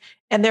it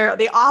and they're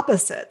the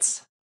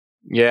opposites.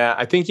 Yeah,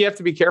 I think you have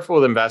to be careful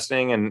with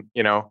investing. And,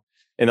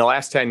 in the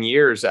last 10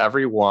 years,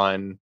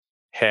 everyone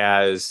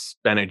has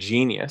been a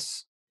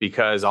genius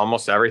because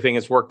almost everything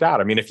has worked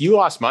out. If you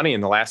lost money in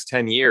the last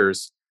 10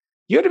 years,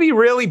 you had to be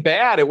really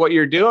bad at what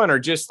you're doing or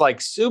just like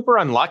super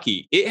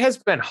unlucky. It has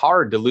been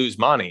hard to lose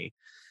money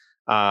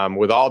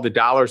with all the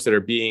dollars that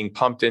are being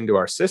pumped into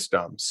our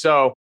system.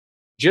 So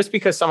just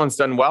because someone's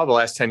done well the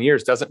last 10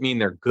 years doesn't mean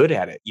they're good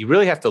at it. You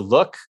really have to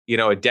look,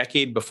 a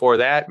decade before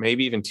that,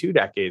 maybe even 2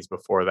 decades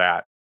before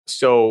that.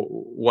 So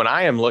when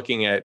I am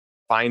looking at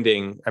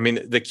finding,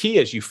 the key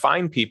is you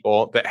find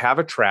people that have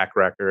a track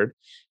record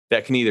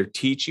that can either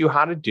teach you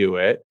how to do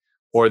it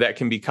or that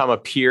can become a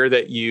peer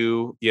that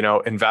you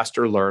invest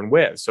or learn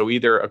with. So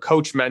either a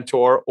coach,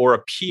 mentor, or a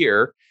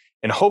peer.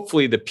 And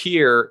hopefully the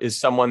peer is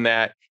someone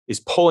that is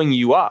pulling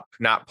you up,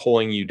 not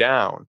pulling you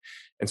down.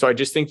 And so I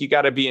just think you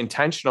got to be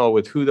intentional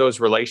with who those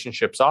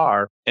relationships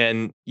are.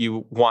 And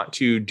you want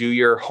to do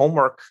your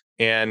homework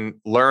and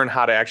learn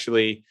how to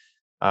actually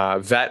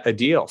vet a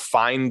deal,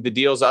 find the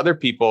deals other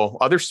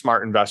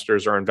smart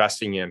investors are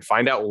investing in,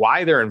 find out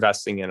why they're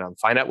investing in them,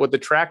 find out what the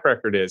track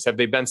record is. Have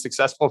they been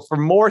successful for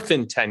more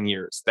than 10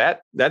 years?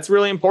 That's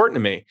really important to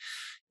me.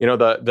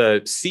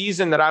 The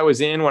season that I was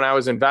in when I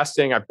was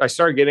investing, I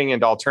started getting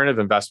into alternative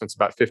investments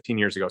about 15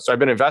 years ago. So I've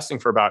been investing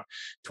for about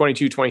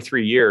 22,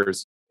 23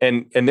 years.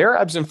 And there are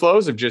ebbs and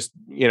flows of just,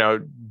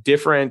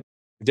 different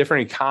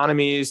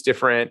economies,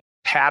 different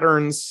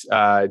patterns,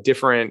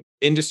 different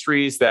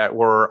industries that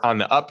were on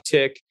the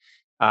uptick.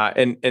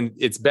 And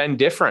it's been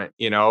different.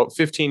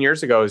 15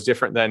 years ago is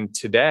different than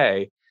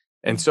today.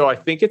 And so I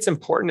think it's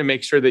important to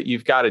make sure that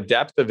you've got a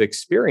depth of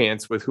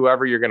experience with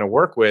whoever you're going to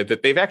work with,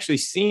 that they've actually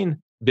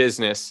seen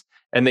business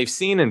and they've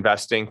seen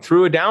investing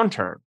through a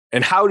downturn.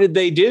 And how did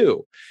they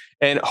do?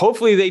 And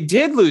hopefully they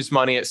did lose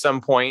money at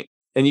some point,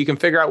 and you can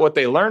figure out what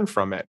they learned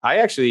from it. I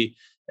actually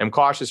am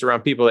cautious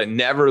around people that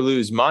never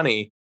lose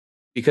money,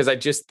 because I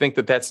just think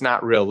that that's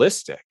not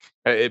realistic.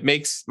 It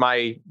makes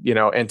my,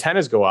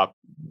 antennas go up.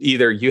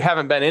 Either you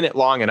haven't been in it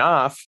long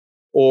enough,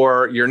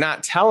 or you're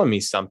not telling me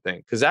something,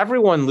 because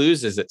everyone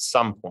loses at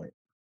some point.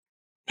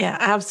 Yeah,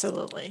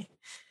 absolutely.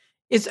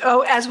 It's,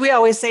 as we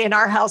always say in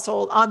our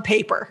household, on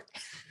paper.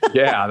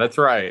 Yeah, that's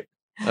right.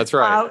 That's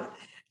right.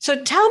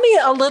 So tell me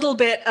a little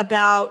bit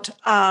about,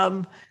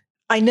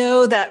 I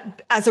know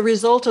that as a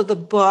result of the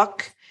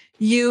book,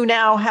 you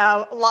now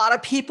have a lot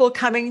of people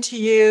coming to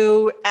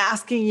you,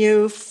 asking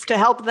you to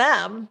help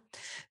them.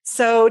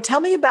 So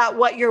tell me about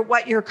what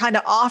you're kind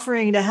of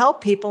offering to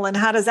help people, and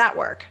how does that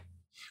work?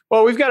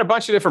 Well, we've got a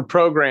bunch of different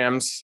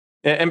programs.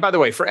 And by the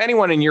way, for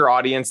anyone in your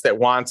audience that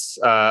wants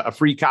a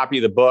free copy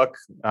of the book,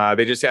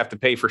 they just have to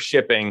pay for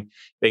shipping.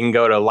 They can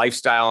go to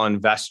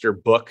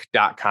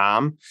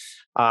lifestyleinvestorbook.com.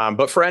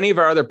 But for any of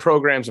our other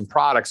programs and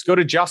products, go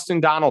to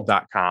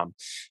justindonald.com.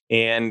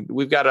 And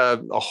we've got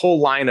a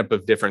whole lineup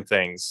of different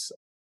things.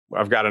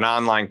 I've got an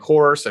online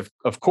course. I've,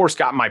 of course,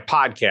 got my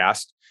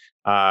podcast,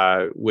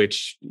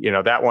 which,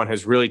 that one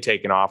has really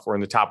taken off. We're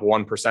in the top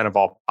 1% of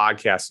all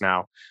podcasts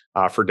now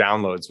for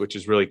downloads, which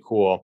is really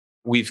cool.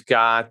 We've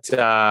got,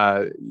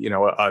 a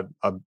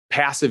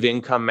passive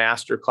income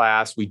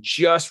masterclass. We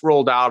just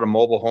rolled out a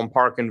mobile home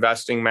park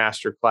investing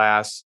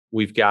masterclass.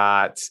 We've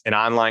got an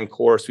online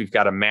course. We've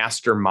got a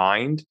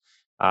mastermind.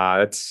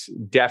 That's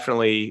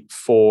definitely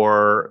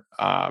for,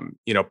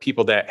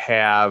 people that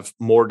have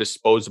more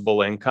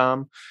disposable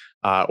income,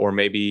 or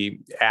maybe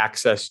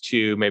access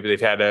to, maybe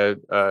they've had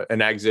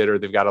an exit, or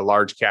they've got a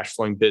large cash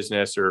flowing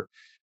business, or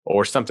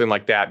something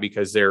like that,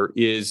 because there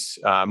is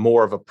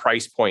more of a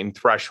price point and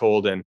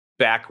threshold and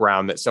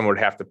background that someone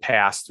would have to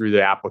pass through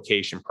the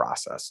application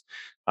process.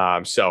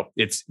 So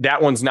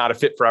that one's not a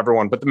fit for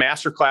everyone, but the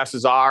master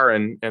classes are,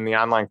 and the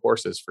online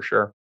courses for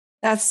sure.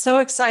 That's so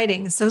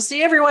exciting. So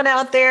see everyone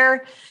out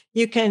there,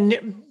 you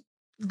can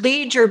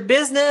lead your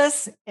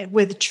business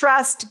with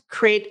trust,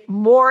 create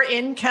more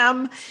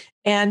income,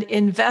 and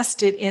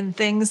invest it in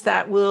things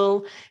that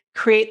will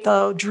create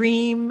the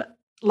dream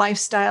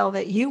lifestyle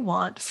that you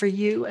want for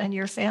you and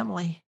your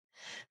family.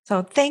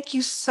 So thank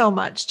you so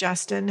much,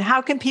 Justin.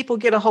 How can people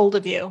get a hold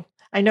of you?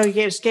 I know you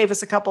just gave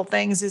us a couple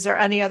things. Is there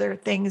any other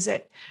things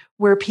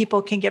where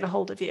people can get a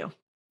hold of you?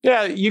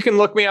 Yeah, you can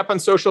look me up on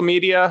social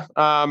media.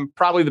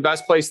 Probably the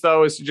best place,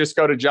 though, is to just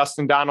go to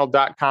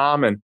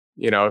justindonald.com. And,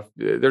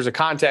 there's a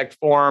contact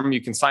form.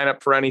 You can sign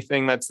up for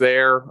anything that's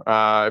there.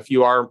 If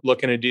you are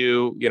looking to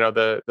do,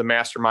 the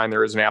mastermind,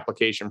 there is an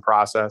application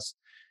process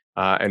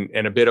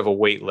and a bit of a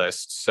wait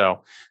list.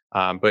 So,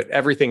 but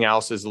everything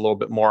else is a little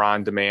bit more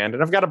on demand.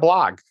 And I've got a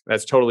blog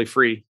that's totally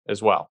free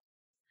as well.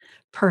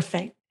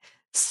 Perfect.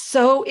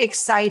 So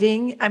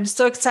exciting. I'm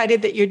so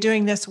excited that you're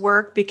doing this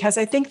work, because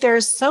I think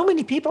there's so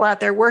many people out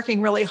there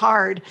working really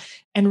hard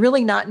and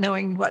really not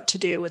knowing what to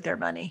do with their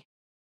money.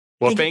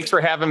 Well, thanks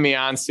for having me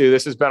on, Sue.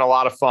 This has been a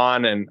lot of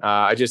fun. And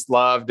I just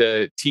love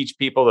to teach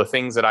people the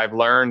things that I've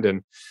learned,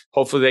 and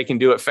hopefully they can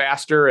do it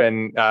faster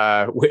and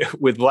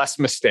with less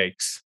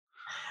mistakes.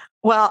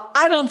 Well,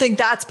 I don't think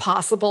that's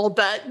possible,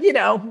 but,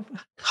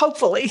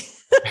 hopefully.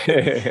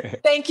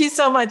 Thank you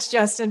so much,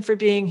 Justin, for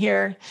being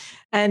here.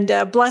 And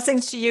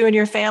blessings to you and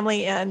your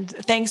family. And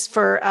thanks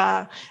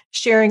for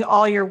sharing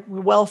all your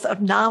wealth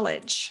of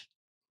knowledge.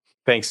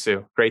 Thanks,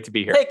 Sue. Great to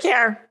be here. Take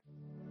care.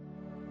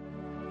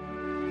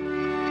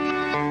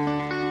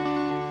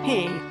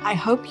 Hey, I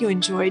hope you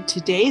enjoyed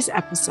today's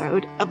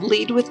episode of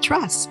Lead with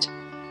Trust,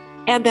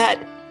 and that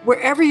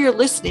wherever you're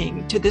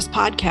listening to this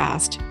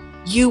podcast,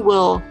 you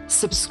will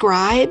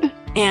subscribe.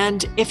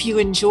 And if you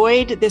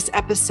enjoyed this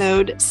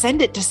episode,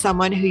 send it to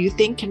someone who you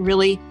think can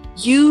really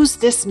use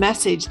this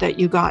message that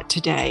you got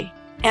today.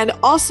 And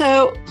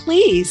also,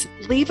 please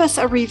leave us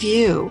a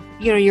review.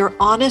 Your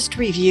honest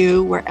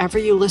review wherever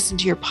you listen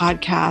to your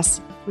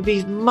podcasts would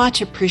be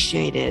much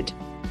appreciated.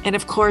 And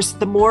of course,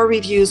 the more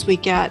reviews we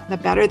get, the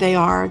better they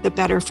are, the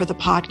better for the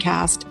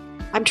podcast.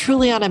 I'm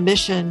truly on a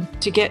mission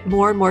to get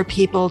more and more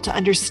people to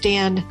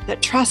understand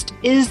that trust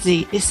is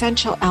the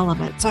essential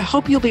element. So I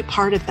hope you'll be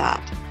part of that.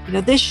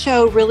 This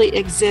show really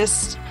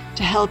exists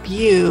to help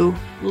you,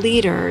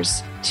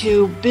 leaders,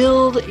 to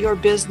build your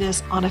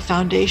business on a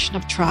foundation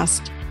of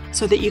trust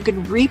so that you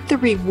can reap the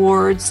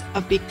rewards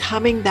of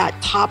becoming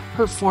that top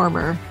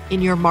performer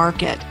in your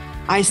market.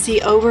 I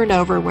see over and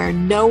over where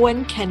no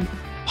one can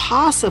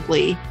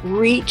possibly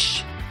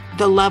reach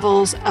the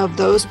levels of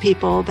those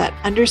people that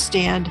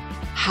understand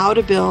how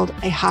to build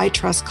a high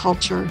trust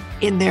culture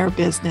in their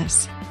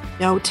business.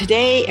 Now,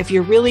 today, if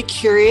you're really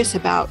curious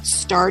about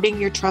starting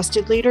your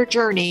trusted leader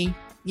journey,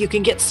 You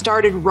can get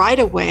started right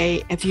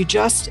away if you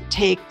just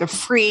take the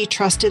free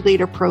Trusted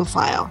Leader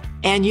Profile,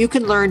 and you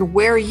can learn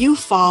where you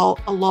fall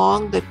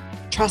along the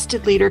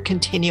Trusted Leader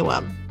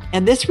continuum.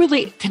 And this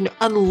really can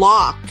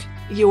unlock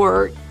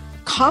your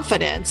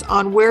confidence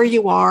on where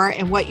you are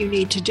and what you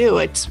need to do.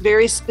 It's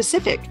very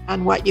specific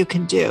on what you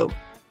can do.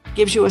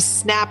 Gives you a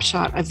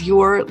snapshot of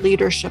your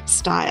leadership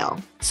style.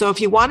 So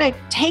if you want to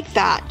take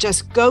that,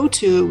 just go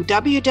to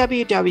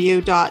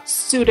www.sudyco,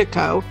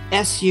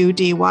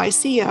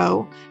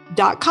 SUDYCO.com,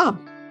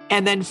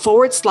 and then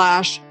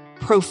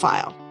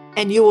 /profile,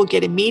 and you will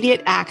get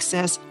immediate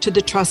access to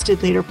the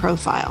Trusted Leader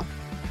Profile.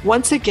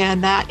 Once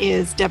again, that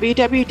is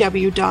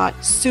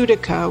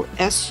www.sudyco,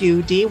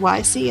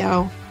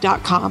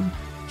 SUDYCO.com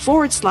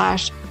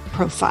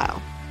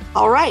 /profile.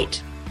 All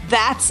right,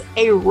 that's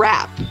a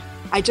wrap.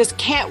 I just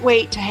can't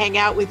wait to hang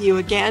out with you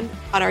again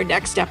on our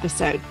next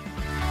episode.